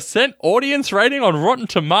 94% audience rating on Rotten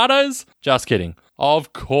Tomatoes? Just kidding.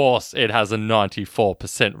 Of course it has a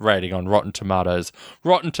 94% rating on Rotten Tomatoes.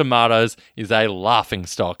 Rotten Tomatoes is a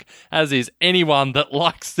laughingstock, as is anyone that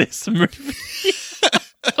likes this movie.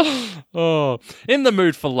 Oh, In the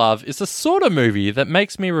Mood for Love is the sort of movie that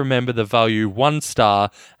makes me remember the value 1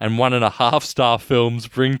 star and 1.5 star films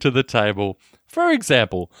bring to the table. For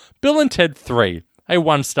example, Bill and Ted 3. A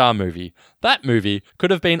 1-star movie. That movie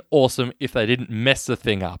could have been awesome if they didn't mess the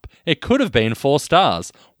thing up. It could have been 4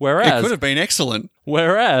 stars. It could have been excellent.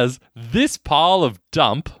 Whereas this pile of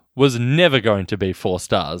dump was never going to be 4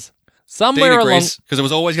 stars. Dean agrees, because it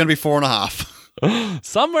was always going to be 4.5.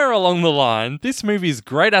 Somewhere along the line, this movie's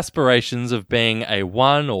great aspirations of being a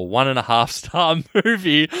 1 or 1.5 star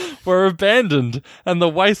movie were abandoned, and the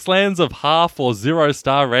wastelands of half or 0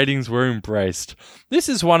 star ratings were embraced. This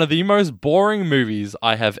is one of the most boring movies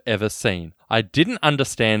I have ever seen. I didn't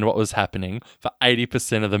understand what was happening for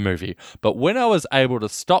 80% of the movie, but when I was able to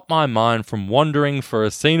stop my mind from wandering for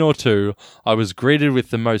a scene or two, I was greeted with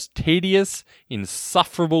the most tedious,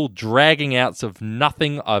 insufferable dragging outs of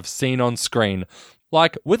nothing I've seen on screen.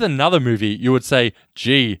 Like, with another movie, you would say,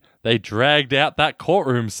 gee, they dragged out that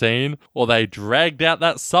courtroom scene, or they dragged out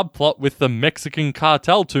that subplot with the Mexican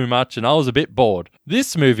cartel too much and I was a bit bored.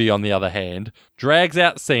 This movie, on the other hand, drags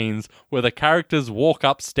out scenes where the characters walk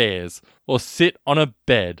upstairs, or sit on a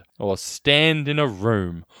bed, or stand in a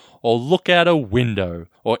room, or look out a window,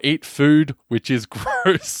 or eat food which is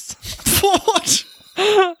gross. What?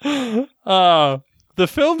 The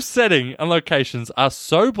film's setting and locations are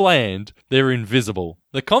so bland, they're invisible.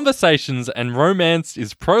 The conversations and romance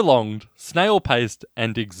is prolonged, snail-paced,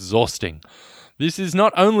 and exhausting. This is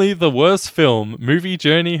not only the worst film Movie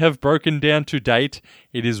Journey have broken down to date,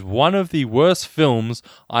 it is one of the worst films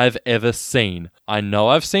I've ever seen. I know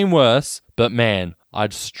I've seen worse, but man,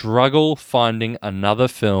 I'd struggle finding another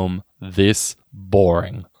film this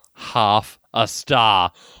boring. 0.5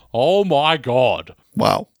 star. Oh my god.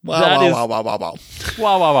 Wow. Wow.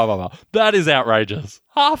 Wow. That is outrageous.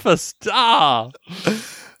 0.5 star.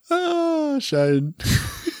 Oh, Shane.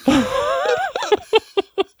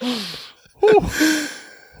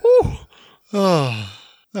 Oh,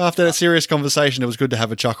 after that serious conversation, it was good to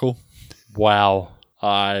have a chuckle. Wow.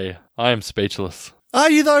 I am speechless. Are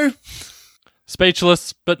you, though?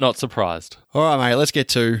 Speechless, but not surprised. All right, mate, let's get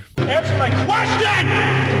to... Answer my question!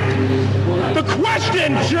 The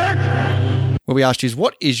question, jerk! Where we asked you,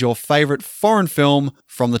 what is your favourite foreign film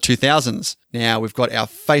from the 2000s? Now, we've got our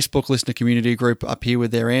Facebook listener community group up here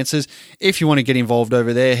with their answers. If you want to get involved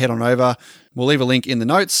over there, head on over. We'll leave a link in the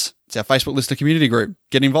notes. It's our Facebook listener community group.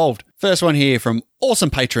 Get involved. First one here from awesome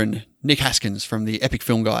patron Nick Haskins from the Epic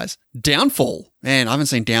Film Guys. Downfall. Man, I haven't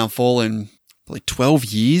seen Downfall in probably 12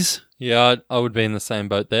 years. Yeah, I would be in the same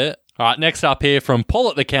boat there. All right, next up here from Paul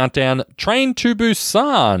at the Countdown, Train to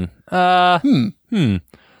Busan.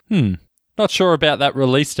 Not sure about that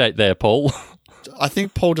release date there, Paul. I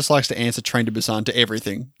think Paul just likes to answer Train to Busan to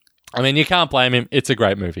everything. I mean, you can't blame him. It's a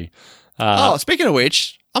great movie. Speaking of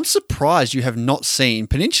which, I'm surprised you have not seen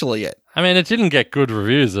Peninsula yet. I mean, it didn't get good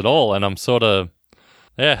reviews at all, and I'm sort of...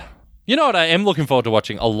 Yeah. You know what I am looking forward to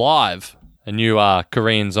watching? Alive, a new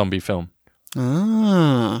Korean zombie film.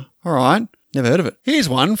 Ah, all right. Never heard of it. Here's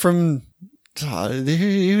one from... who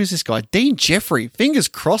is this guy? Dean Jeffrey. Fingers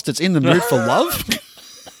crossed it's In the Mood for Love.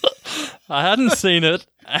 I hadn't seen it,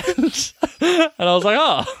 And I was like,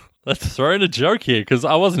 oh, let's throw in a joke here because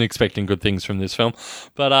I wasn't expecting good things from this film.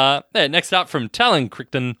 But yeah, next up from Talon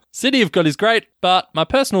Crichton, City of God is great, but my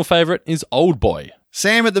personal favourite is Old Boy.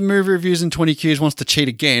 Sam at the Movie Reviews and 20 Qs wants to cheat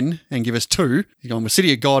again and give us two. He's going with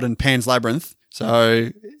City of God and Pan's Labyrinth.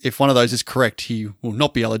 So if one of those is correct, he will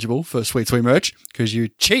not be eligible for Sweet Sweet merch because you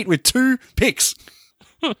cheat with two picks.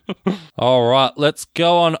 All right, let's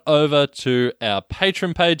go on over to our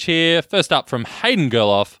Patreon page here. First up from Hayden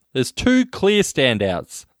Gerloff, there's two clear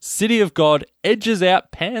standouts. City of God edges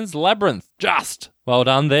out Pan's Labyrinth. Just. Well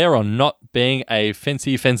done there on not being a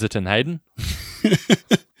fancy Fencerton, Hayden.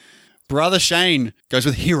 Brother Shane goes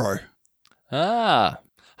with Hero.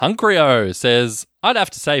 Hunkrio says, I'd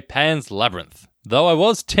have to say Pan's Labyrinth, though I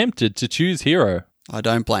was tempted to choose Hero. I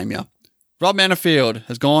don't blame you. Rob Manifield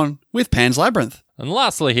has gone with Pan's Labyrinth. And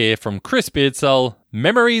lastly here from Chris Beardsell,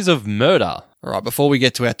 Memories of Murder. All right, before we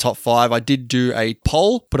get to our top five, I did do a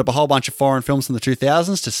poll, put up a whole bunch of foreign films from the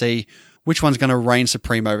 2000s to see which one's going to reign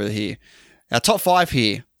supreme over here. Our top five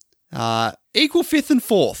here, equal fifth and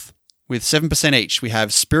fourth with 7% each. We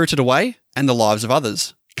have Spirited Away and The Lives of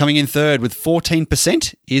Others. Coming in third with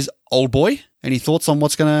 14% is Old Boy. Any thoughts on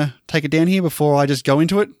what's going to take it down here before I just go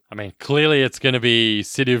into it? I mean, clearly it's going to be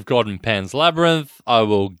City of God and Pan's Labyrinth. I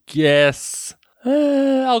will guess...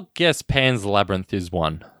 I'll guess Pan's Labyrinth is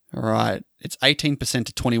one. All right. It's 18%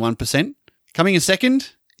 to 21%. Coming in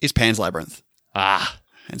second is Pan's Labyrinth.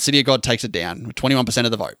 And City of God takes it down with 21% of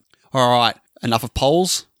the vote. All right. Enough of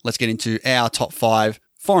polls. Let's get into our top five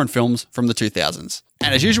foreign films from the 2000s.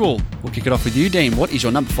 And as usual, we'll kick it off with you, Dean. What is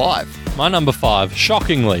your number five? My number five,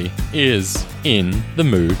 shockingly, is In the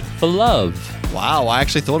Mood for Love. Wow, I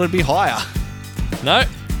actually thought it'd be higher.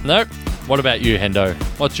 Nope. What about you, Hendo?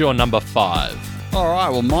 What's your number five? All right,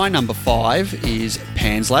 well, my number five is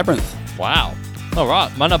Pan's Labyrinth. Wow. All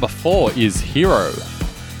right, my number four is Hero.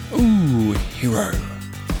 Ooh, Hero.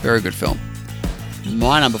 Very good film.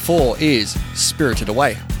 My number four is Spirited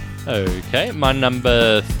Away. Okay, my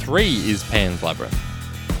number three is Pan's Labyrinth.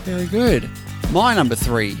 Very good. My number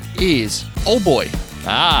three is Old Boy.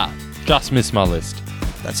 Just missed my list.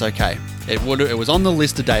 That's okay. It was on the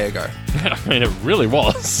list a day ago. I mean, it really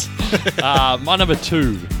was. My number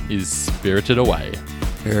two is Spirited Away.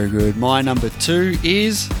 Very good. My number two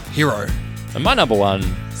is Hero. And my number one,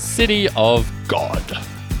 City of God.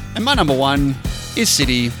 And my number one is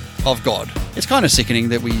City of God. It's kind of sickening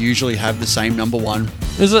that we usually have the same number one.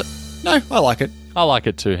 Is it? No, I like it. I like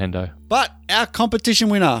it too, Hendo. But our competition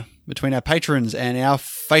winner between our patrons and our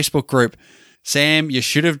Facebook group, Sam, you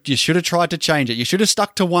should have tried to change it. You should have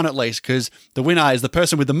stuck to one at least, because the winner is the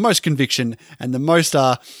person with the most conviction and the most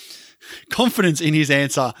confidence in his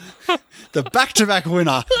answer. The back-to-back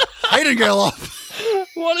winner, Hayden Gerloff.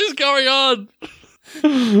 What is going on?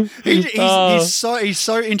 He's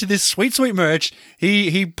so into this sweet merch.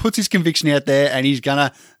 He puts his conviction out there, and he's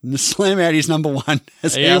gonna slam out his number one.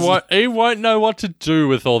 He won't know what to do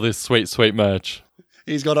with all this sweet merch.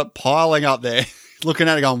 He's got it piling up there, looking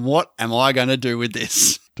at it going, what am I going to do with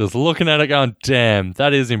this? Just looking at it going, damn,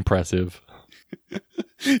 that is impressive.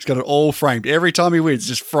 He's got it all framed. Every time he wins,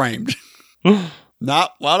 just framed. Nah,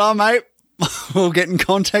 well done, mate. We'll get in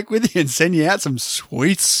contact with you and send you out some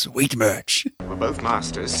sweet merch. We're both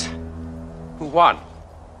masters. Who won?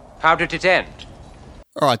 How did it end?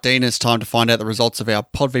 All right, Dean, it's time to find out the results of our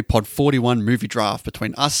Pod v Pod 41 movie draft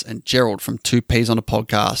between us and Gerald from Two Peas on a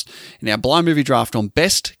Podcast in our blind movie draft on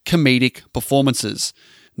best comedic performances.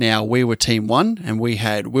 Now, we were Team 1, and we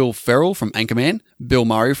had Will Ferrell from Anchorman, Bill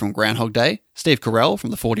Murray from Groundhog Day, Steve Carell from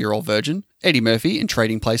The 40-Year-Old Virgin, Eddie Murphy in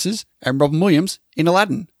Trading Places, and Robin Williams in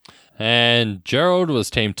Aladdin. And Gerald was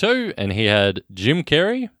Team 2, and he had Jim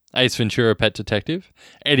Carrey, Ace Ventura, Pet Detective,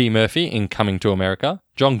 Eddie Murphy in Coming to America,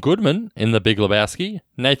 John Goodman in The Big Lebowski,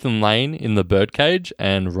 Nathan Lane in The Birdcage,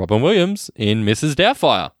 and Robin Williams in Mrs.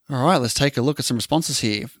 Doubtfire. All right, let's take a look at some responses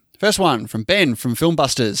here. First one from Ben from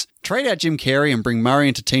Filmbusters. Trade out Jim Carrey and bring Murray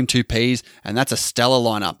into Team 2Ps, and that's a stellar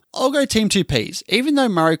lineup. I'll go Team 2Ps, even though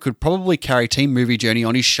Murray could probably carry Team Movie Journey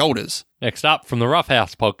on his shoulders. Next up from the Rough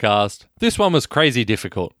House podcast. This one was crazy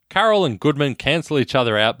difficult. Carroll and Goodman cancel each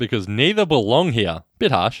other out because neither belong here.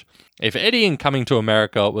 Bit harsh. If Eddie in Coming to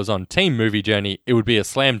America was on Team Movie Journey, it would be a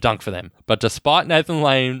slam dunk for them. But despite Nathan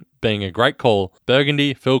Lane being a great call,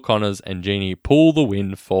 Burgundy, Phil Connors, and Genie pull the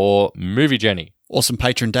win for Movie Journey. Awesome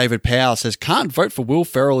patron David Powell says, can't vote for Will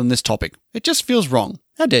Ferrell in this topic. It just feels wrong.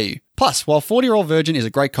 How dare you? Plus, while 40-Year-Old Virgin is a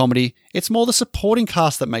great comedy, it's more the supporting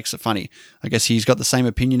cast that makes it funny. I guess he's got the same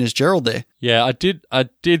opinion as Gerald there. Yeah, I did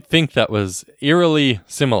think that was eerily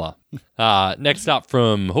similar. Next up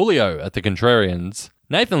from Julio at the Contrarians.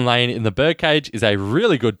 Nathan Lane in The Birdcage is a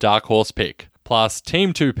really good dark horse pick. Plus,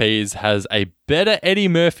 Team 2Ps has a better Eddie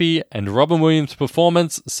Murphy and Robin Williams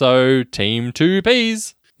performance, so Team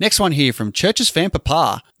 2Ps. Next one here from Church's Fan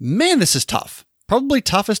Papa. Man, this is tough. Probably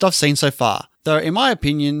toughest I've seen so far. Though, in my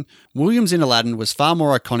opinion, Williams in Aladdin was far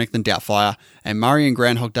more iconic than Doubtfire, and Murray in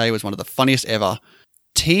Groundhog Day was one of the funniest ever.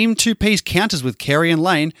 Team 2Ps counters with Carey and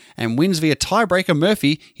Lane and wins via tiebreaker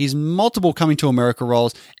Murphy, his multiple Coming to America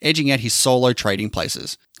roles, edging out his solo Trading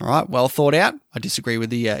Places. All right, well thought out. I disagree with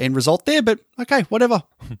the end result there, but okay, whatever.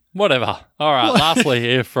 Whatever. All right, lastly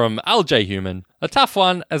here from LJ Human. A tough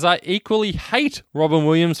one, as I equally hate Robin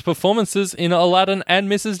Williams' performances in Aladdin and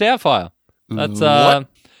Mrs. Doubtfire. That's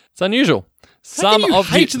it's unusual. How can you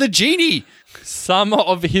hate the genie? Some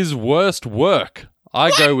of his worst work. I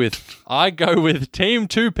go with Team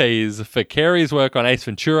 2Ps for Carey's work on Ace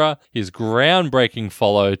Ventura, his groundbreaking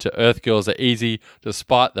follow to Earth Girls Are Easy,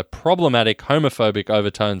 despite the problematic homophobic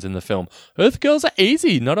overtones in the film. Earth Girls Are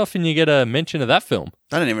Easy. Not often you get a mention of that film.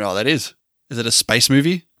 I don't even know what that is. Is it a space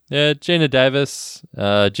movie? Yeah, Gina Davis,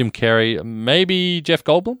 Jim Carrey, maybe Jeff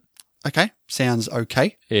Goldblum. Okay, sounds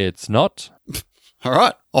okay. It's not. All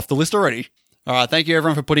right, off the list already. All right, thank you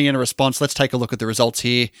everyone for putting in a response. Let's take a look at the results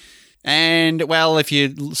here. And, well, if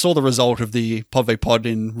you saw the result of the Pod v Pod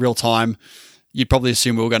in real time, you'd probably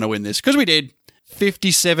assume we were going to win this. Because we did.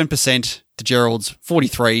 57% to Gerald's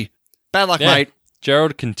 43%. Bad luck, mate.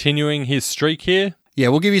 Gerald continuing his streak here. Yeah,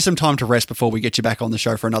 we'll give you some time to rest before we get you back on the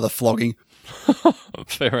show for another flogging.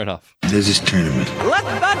 Fair enough. There's this tournament. Let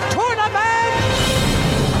the tournament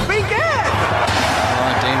begin! All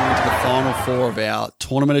right, Dan, we're into the final four of our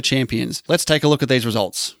Tournament of Champions. Let's take a look at these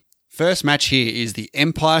results. First match here is The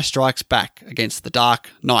Empire Strikes Back against The Dark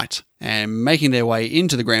Knight. And making their way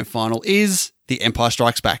into the grand final is The Empire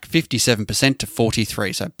Strikes Back, 57% to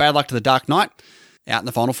 43%. So bad luck to The Dark Knight, out in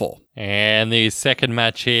the final four. And the second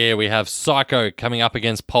match here, we have Psycho coming up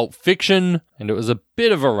against Pulp Fiction. And it was a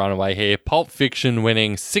bit of a runaway here. Pulp Fiction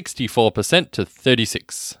winning 64% to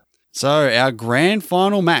 36%. So our grand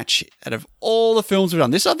final match, out of all the films we've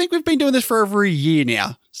done, I think we've been doing this for over a year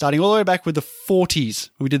now, starting all the way back with the 40s.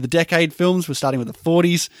 We did the decade films, we're starting with the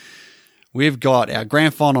 40s. We've got our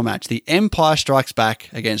grand final match, The Empire Strikes Back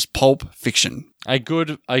against Pulp Fiction. A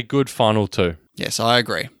good final two. Yes, I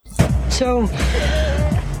agree. So,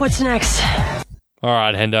 what's next? All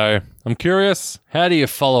right, Hendo, I'm curious, how do you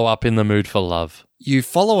follow up In the Mood for Love? You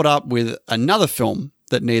follow it up with another film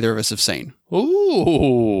that neither of us have seen.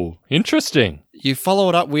 Ooh, interesting. You follow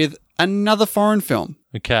it up with another foreign film.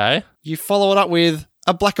 Okay. You follow it up with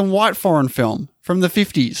a black and white foreign film from the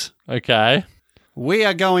 50s. Okay. We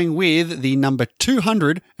are going with the number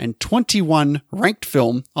 221 ranked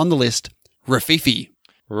film on the list, Rafifi.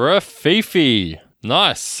 Rafifi.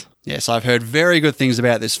 Nice. Yes, I've heard very good things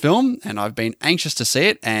about this film, and I've been anxious to see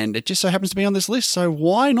it, and it just so happens to be on this list, so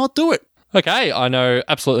why not do it? Okay, I know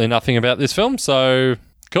absolutely nothing about this film, so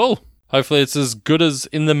cool. Hopefully it's as good as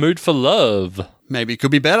In the Mood for Love. Maybe it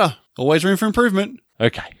could be better. Always room for improvement.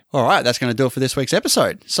 Okay. All right, that's going to do it for this week's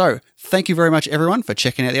episode. So, thank you very much, everyone, for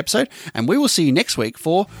checking out the episode, and we will see you next week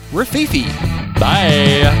for Rafifi.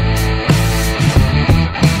 Bye.